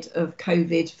spread of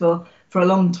COVID for a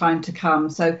long time to come.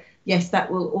 So yes,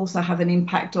 that will also have an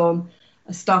impact on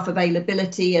staff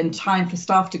availability and time for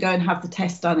staff to go and have the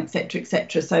test done, etc.,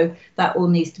 etc. So that all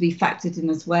needs to be factored in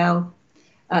as well.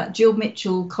 Jill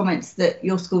Mitchell comments that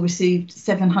your school received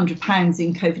 £700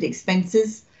 in COVID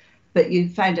expenses, but you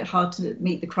found it hard to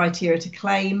meet the criteria to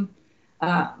claim.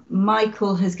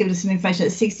 Michael has given us some information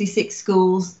that 66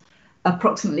 schools,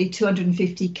 approximately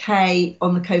 250k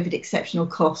on the COVID exceptional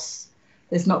costs.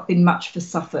 There's not been much for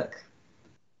Suffolk.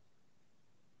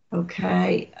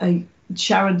 Okay,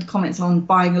 Sharon comments on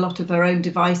buying a lot of her own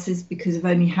devices because we've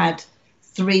only had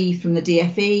 3 from the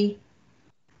DFE.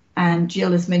 And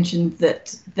Jill has mentioned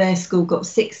that their school got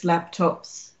 6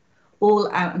 laptops, all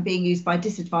out and being used by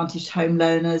disadvantaged home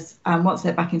learners. And once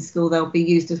they're back in school, they'll be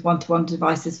used as one-to-one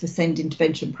devices for SEND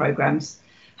intervention programmes.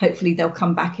 Hopefully they'll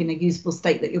come back in a usable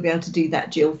state that you'll be able to do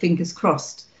that, Jill, fingers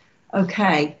crossed.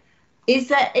 Okay, is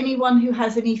there anyone who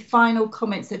has any final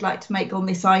comments they'd like to make on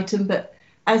this item? But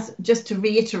as just to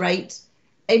reiterate,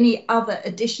 any other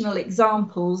additional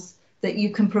examples that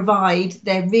you can provide,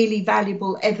 they're really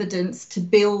valuable evidence to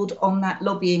build on that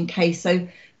lobbying case. So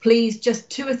please, just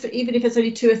 2 or 3, even if it's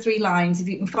only 2 or 3 lines, if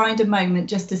you can find a moment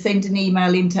just to send an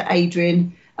email into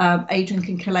Adrian, Adrian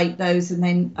can collate those and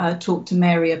then talk to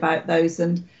Mary about those,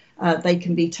 and they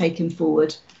can be taken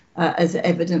forward as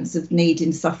evidence of need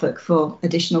in Suffolk for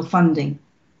additional funding.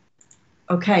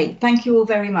 Okay, thank you all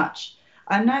very much.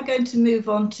 I'm now going to move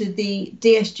on to the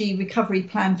DSG Recovery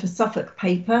Plan for Suffolk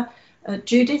paper.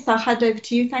 Judith, I'll hand over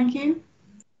to you. Thank you.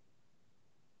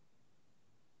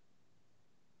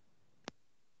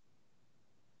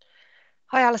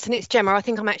 Hi, Alison, it's Gemma. I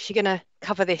think I'm actually going to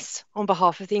cover this on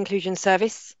behalf of the Inclusion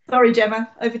Service. Sorry, Gemma,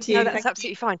 over to you. No, that's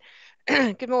absolutely fine.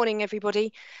 Good morning,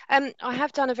 everybody. I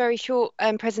have done a very short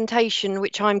presentation,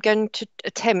 which I'm going to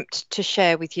attempt to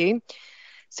share with you.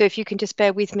 So if you can just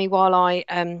bear with me while I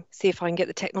see if I can get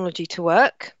the technology to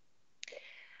work.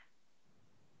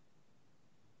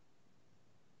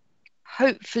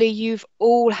 Hopefully you've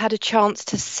all had a chance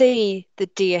to see the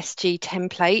DSG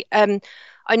template.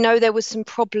 I know there was some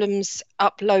problems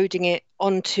uploading it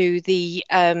onto the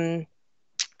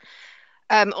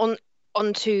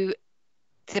onto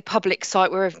the public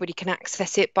site where everybody can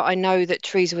access it, but I know that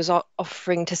Teresa was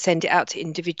offering to send it out to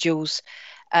individuals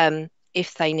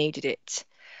if they needed it.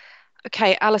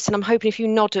 Okay, Alison, I'm hoping if you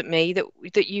nod at me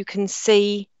that you can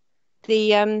see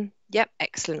the yep,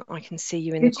 excellent. I can see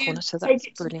you in the corner, so that's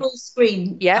brilliant. Full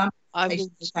screen. Yeah, I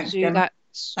will Thanks, do Gemma. that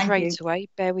straight away.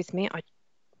 Bear with me. I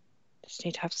just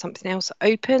need to have something else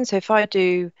open. So if I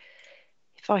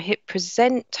hit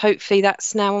present, hopefully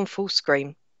that's now on full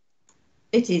screen.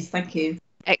 It is, thank you.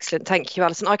 Excellent, thank you,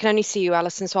 Alison. I can only see you,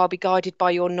 Alison, so I'll be guided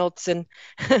by your nods and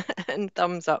and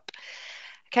thumbs up.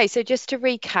 Okay, so just to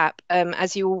recap,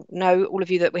 as you all know, all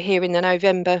of you that were here in the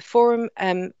November forum,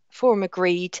 forum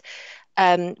agreed.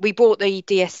 We brought the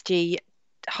DSG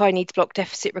high needs block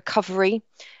deficit recovery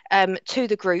to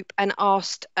the group and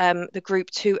asked the group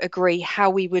to agree how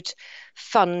we would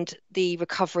fund the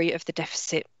recovery of the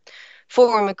deficit.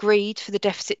 Forum agreed for the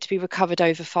deficit to be recovered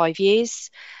over 5 years.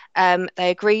 They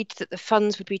agreed that the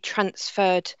funds would be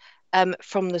transferred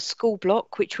from the school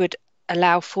block, which would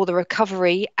allow for the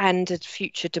recovery and a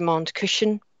future demand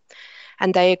cushion.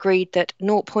 And they agreed that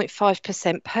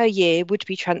 0.5% per year would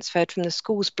be transferred from the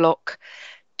schools block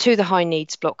to the high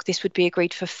needs block. This would be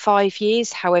agreed for 5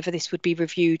 years. However, this would be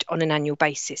reviewed on an annual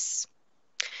basis.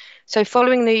 So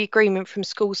following the agreement from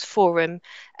Schools Forum,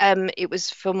 it was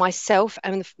for myself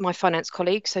and my finance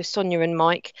colleagues, so Sonia and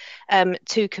Mike,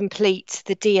 to complete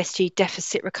the DSG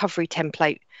deficit recovery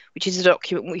template, which is a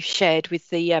document we've shared with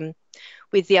the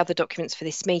other documents for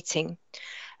this meeting.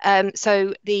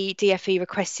 So the DFE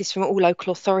requests this from all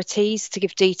local authorities to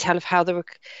give detail of how the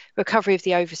recovery of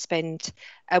the overspend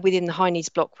within the high needs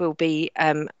block will be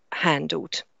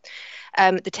handled.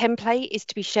 The template is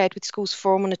to be shared with Schools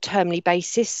Forum on a termly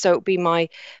basis, so it will be my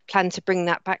plan to bring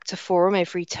that back to Forum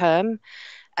every term.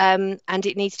 And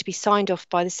it needs to be signed off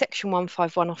by the Section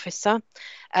 151 officer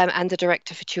and the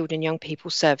Director for Children and Young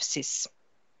People Services.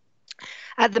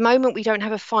 At the moment, we don't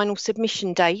have a final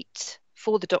submission date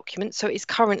for the document, so it is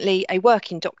currently a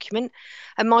working document,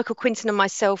 and Michael Quinton and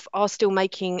myself are still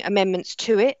making amendments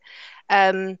to it,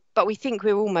 but we think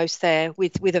we're almost there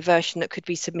with a version that could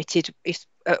be submitted if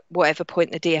at whatever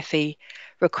point the DFE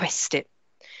requests it.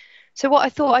 So what I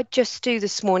thought I'd just do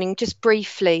this morning, just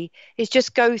briefly, is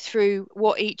just go through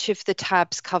what each of the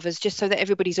tabs covers, just so that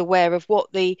everybody's aware of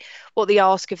what the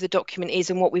ask of the document is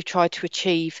and what we've tried to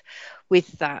achieve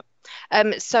with that.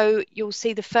 So you'll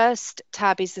see the first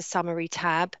tab is the summary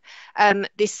tab.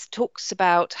 This talks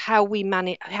about how we're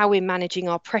managing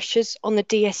our pressures on the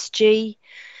DSG,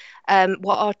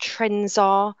 what our trends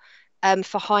are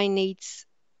for high needs,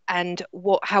 and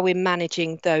how we're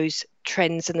managing those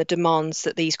trends and the demands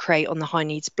that these create on the high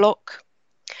needs block.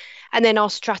 And then our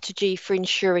strategy for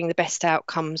ensuring the best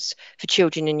outcomes for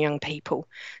children and young people.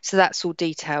 So that's all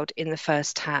detailed in the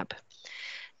first tab.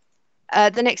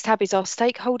 The next tab is our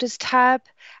stakeholders tab,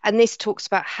 and this talks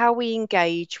about how we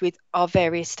engage with our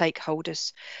various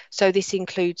stakeholders. So this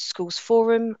includes Schools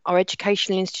Forum, our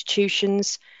educational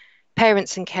institutions,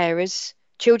 parents and carers,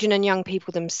 children and young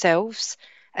people themselves,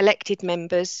 elected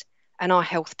members, and our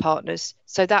health partners.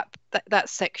 So that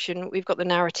section, we've got the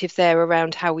narrative there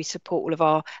around how we support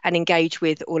and engage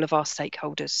with all of our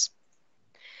stakeholders.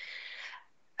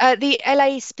 The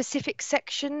LA specific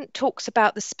section talks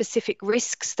about the specific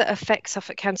risks that affect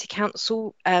Suffolk County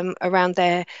Council around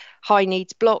their high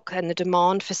needs block and the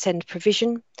demand for SEND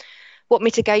provision, what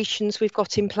mitigations we've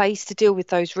got in place to deal with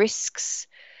those risks,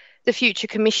 the future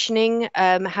commissioning,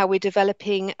 how we're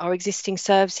developing our existing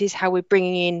services, how we're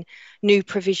bringing in new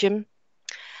provision,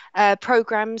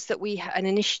 programmes and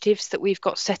initiatives that we've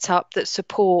got set up that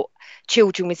support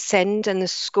children with SEND and the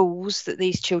schools that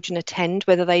these children attend,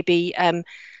 whether they be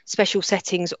special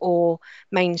settings or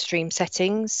mainstream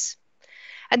settings.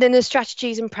 And then the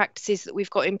strategies and practices that we've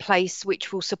got in place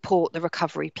which will support the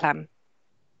recovery plan.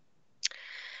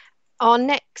 Our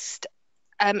next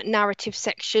narrative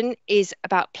section is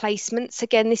about placements.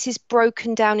 Again, this is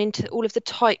broken down into all of the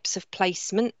types of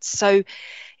placements. So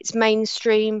it's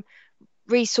mainstream,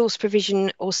 resource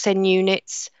provision or SEN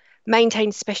units,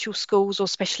 maintained special schools or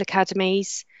special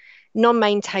academies,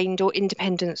 non-maintained or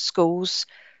independent schools,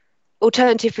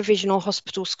 alternative provision or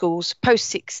hospital schools,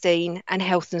 post-16, and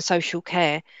health and social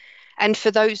care. And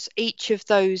for each of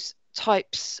those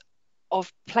types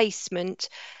of placement,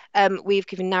 we've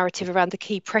given narrative around the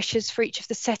key pressures for each of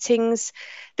the settings,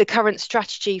 the current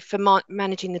strategy for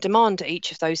managing the demand at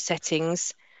each of those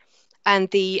settings, and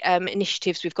the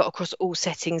initiatives we've got across all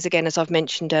settings, again, as I've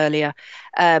mentioned earlier,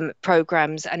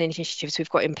 programmes and initiatives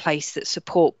we've got in place that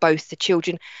support both the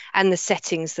children and the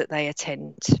settings that they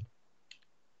attend.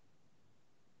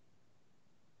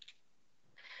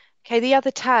 Okay, the other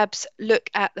tabs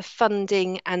look at the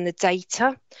funding and the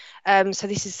data. So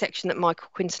this is a section that Michael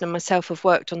Quinton and myself have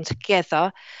worked on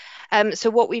together. So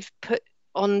what we've put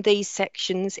on these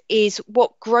sections is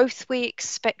what growth we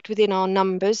expect within our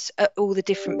numbers at all the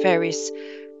different various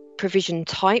provision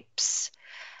types,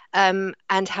 and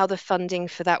how the funding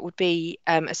for that would be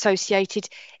associated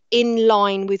in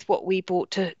line with what we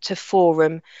brought to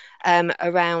Forum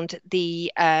around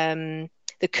the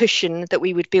cushion that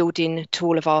we would build in to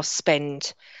all of our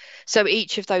spend. So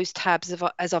each of those tabs,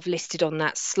 as I've listed on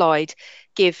that slide,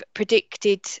 give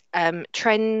predicted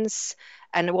trends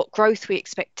and what growth we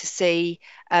expect to see,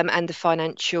 and the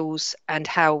financials and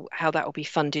how that will be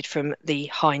funded from the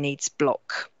high needs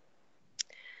block.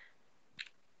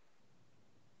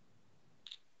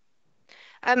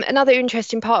 Another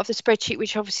interesting part of the spreadsheet,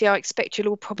 which obviously I expect you'll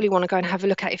all probably want to go and have a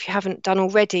look at if you haven't done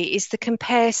already, is the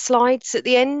compare slides at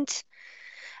the end.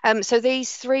 So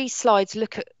these 3 slides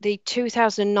look at the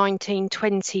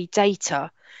 2019-20 data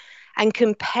and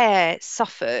compare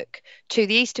Suffolk to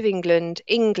the East of England,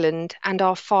 and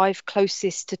our 5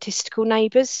 closest statistical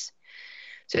neighbours.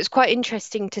 So it's quite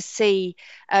interesting to see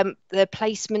the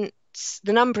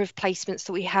number of placements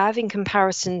that we have in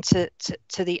comparison to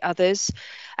the others,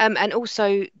 and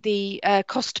also the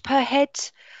cost per head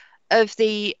of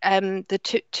the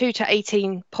 2 to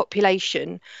 18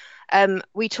 population.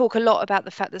 We talk a lot about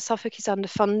the fact that Suffolk is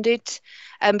underfunded,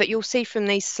 but you'll see from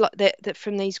these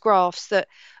graphs that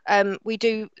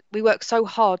we work so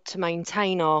hard to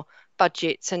maintain our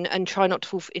budgets and try not to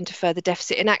fall into further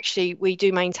deficit. And actually, we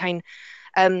do maintain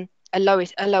a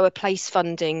lower place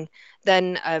funding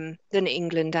than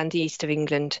England and the East of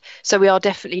England. So we are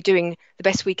definitely doing the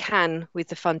best we can with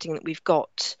the funding that we've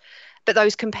got. But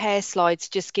those compare slides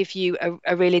just give you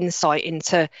a real insight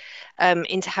into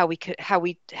how we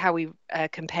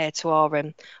compare to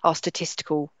our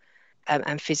statistical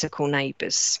and physical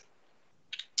neighbours.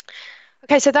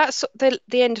 Okay, so that's the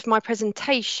end of my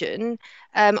presentation.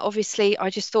 Obviously,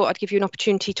 I just thought I'd give you an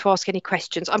opportunity to ask any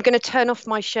questions. I'm going to turn off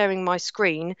my sharing my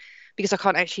screen because I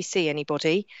can't actually see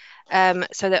anybody,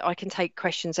 so that I can take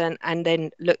questions and then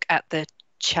look at the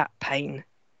chat pane.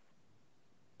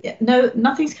 Yeah, no,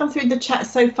 nothing's come through the chat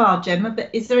so far, Gemma,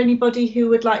 but is there anybody who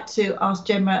would like to ask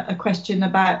Gemma a question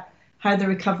about how the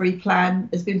recovery plan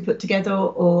has been put together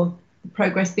or the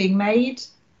progress being made?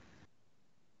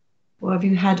 Or have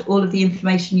you had all of the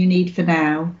information you need for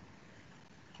now?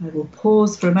 I will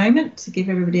pause for a moment to give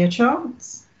everybody a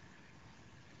chance.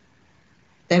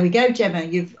 There we go, Gemma.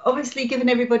 You've obviously given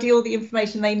everybody all the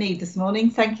information they need this morning.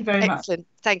 Thank you very much. Excellent.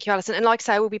 Thank you, Alison. And like I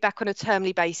say, we'll be back on a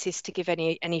termly basis to give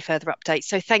any further updates.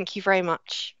 So thank you very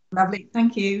much. Lovely.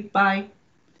 Thank you. Bye.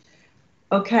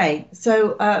 Okay,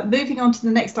 so moving on to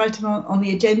the next item on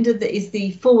the agenda, that is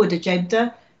the forward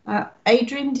agenda.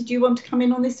 Adrian, did you want to come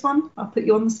in on this one? I'll put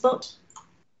you on the spot.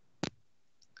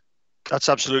 That's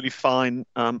absolutely fine,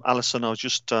 Alison. I was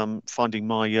just finding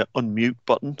my unmute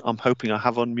button. I'm hoping I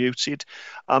have unmuted.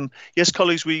 Yes,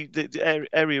 colleagues, the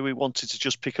area we wanted to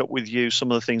just pick up with you, some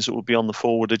of the things that will be on the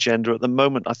forward agenda. At the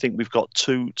moment, I think we've got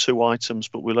two items,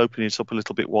 but we'll open it up a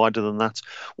little bit wider than that.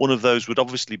 One of those would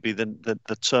obviously be the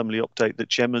termly update that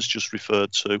Gemma's just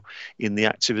referred to in the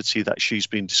activity that she's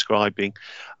been describing.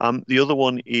 The other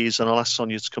one is, and I'll ask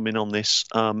Sonia to come in on this,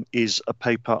 is a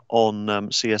paper on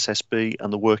CSSB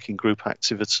and the working group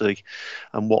activity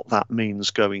and what that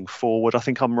means going forward. I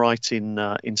think I'm right in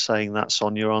saying that,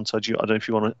 Sonia, aren't I? I don't know if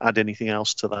you want to add anything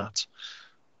else to that.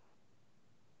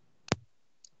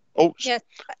 Oh, yeah.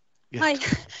 Hi.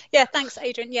 Yeah, thanks,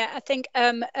 Adrian. Yeah, I think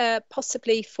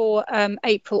possibly for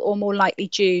April or more likely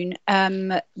June,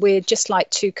 we'd just like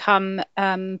to come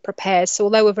prepared. So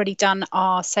although we've already done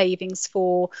our savings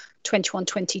for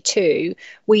 21-22,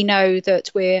 we know that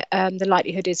we're the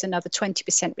likelihood is another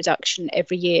 20% reduction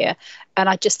every year. And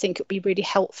I just think it would be really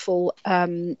helpful.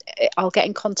 I'll get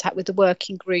in contact with the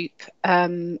working group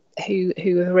who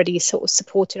have already sort of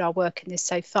supported our work in this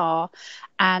so far,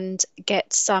 and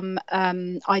get some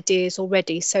ideas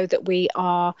already so that we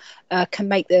can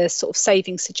make the sort of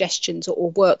saving suggestions or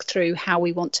work through how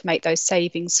we want to make those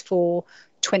savings for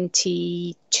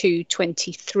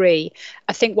 22-23.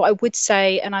 I think what I would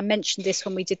say, and I mentioned this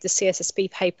when we did the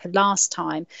CSSB paper last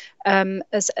time,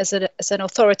 as an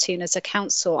authority and as a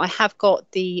council, I have got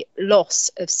the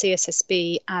loss of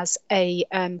CSSB as a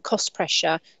cost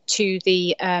pressure to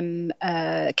the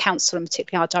council and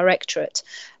particularly our directorate.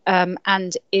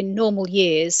 And in normal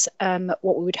years,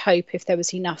 what we would hope, if there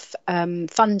was enough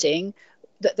funding,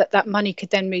 that money could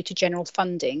then move to general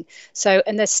funding. So,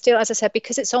 and there's still, as I said,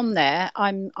 because it's on there,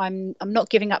 I'm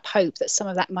not giving up hope that some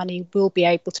of that money will be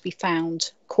able to be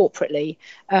found corporately.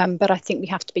 But I think we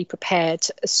have to be prepared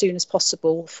as soon as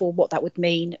possible for what that would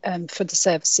mean for the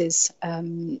services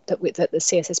that the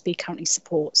CSSB currently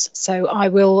supports. So I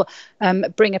will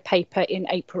bring a paper in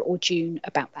April or June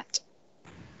about that.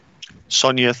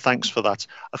 Sonia, thanks for that.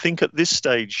 I think at this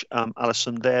stage,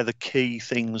 Alison, they're the key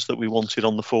things that we wanted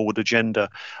on the forward agenda.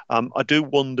 I do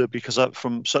wonder, because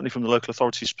certainly from the local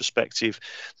authorities' perspective,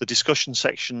 the discussion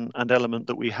section and element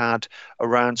that we had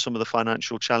around some of the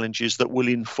financial challenges that will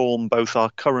inform both our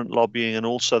current lobbying and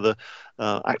also the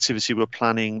activity we're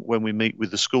planning when we meet with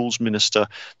the schools minister,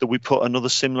 that we put another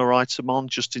similar item on,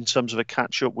 just in terms of a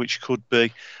catch-up, which could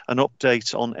be an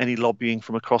update on any lobbying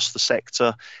from across the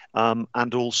sector,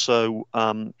 and also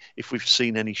if we've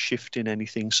seen any shift in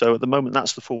anything. So at the moment,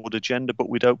 that's the forward agenda, but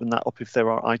we'd open that up if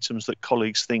there are items that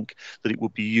colleagues think that it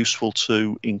would be useful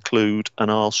to include,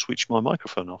 and I'll switch my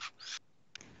microphone off.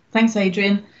 Thanks,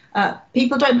 Adrian.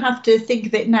 People don't have to think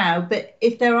of it now, but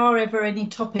if there are ever any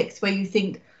topics where you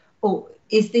think, oh,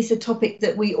 is this a topic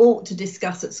that we ought to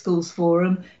discuss at Schools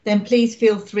Forum, then please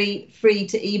feel free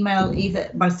to email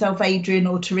either myself, Adrian,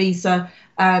 or Teresa,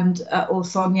 and or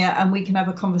Sonia, and we can have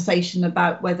a conversation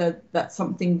about whether that's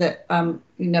something that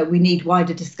we need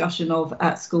wider discussion of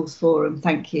at Schools Forum.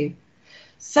 Thank you.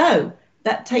 So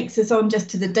that takes us on just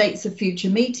to the dates of future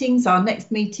meetings. Our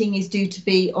next meeting is due to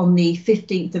be on the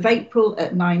 15th of April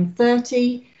at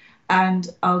 9:30. And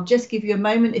I'll just give you a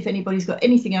moment if anybody's got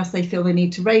anything else they feel they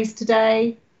need to raise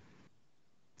today.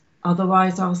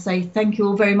 Otherwise, I'll say thank you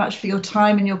all very much for your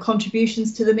time and your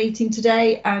contributions to the meeting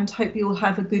today, and hope you all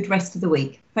have a good rest of the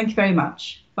week. Thank you very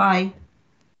much. Bye.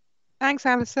 Thanks,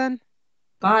 Alison.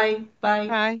 Bye. Bye.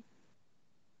 Bye.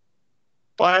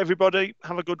 Bye, everybody.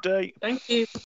 Have a good day. Thank you.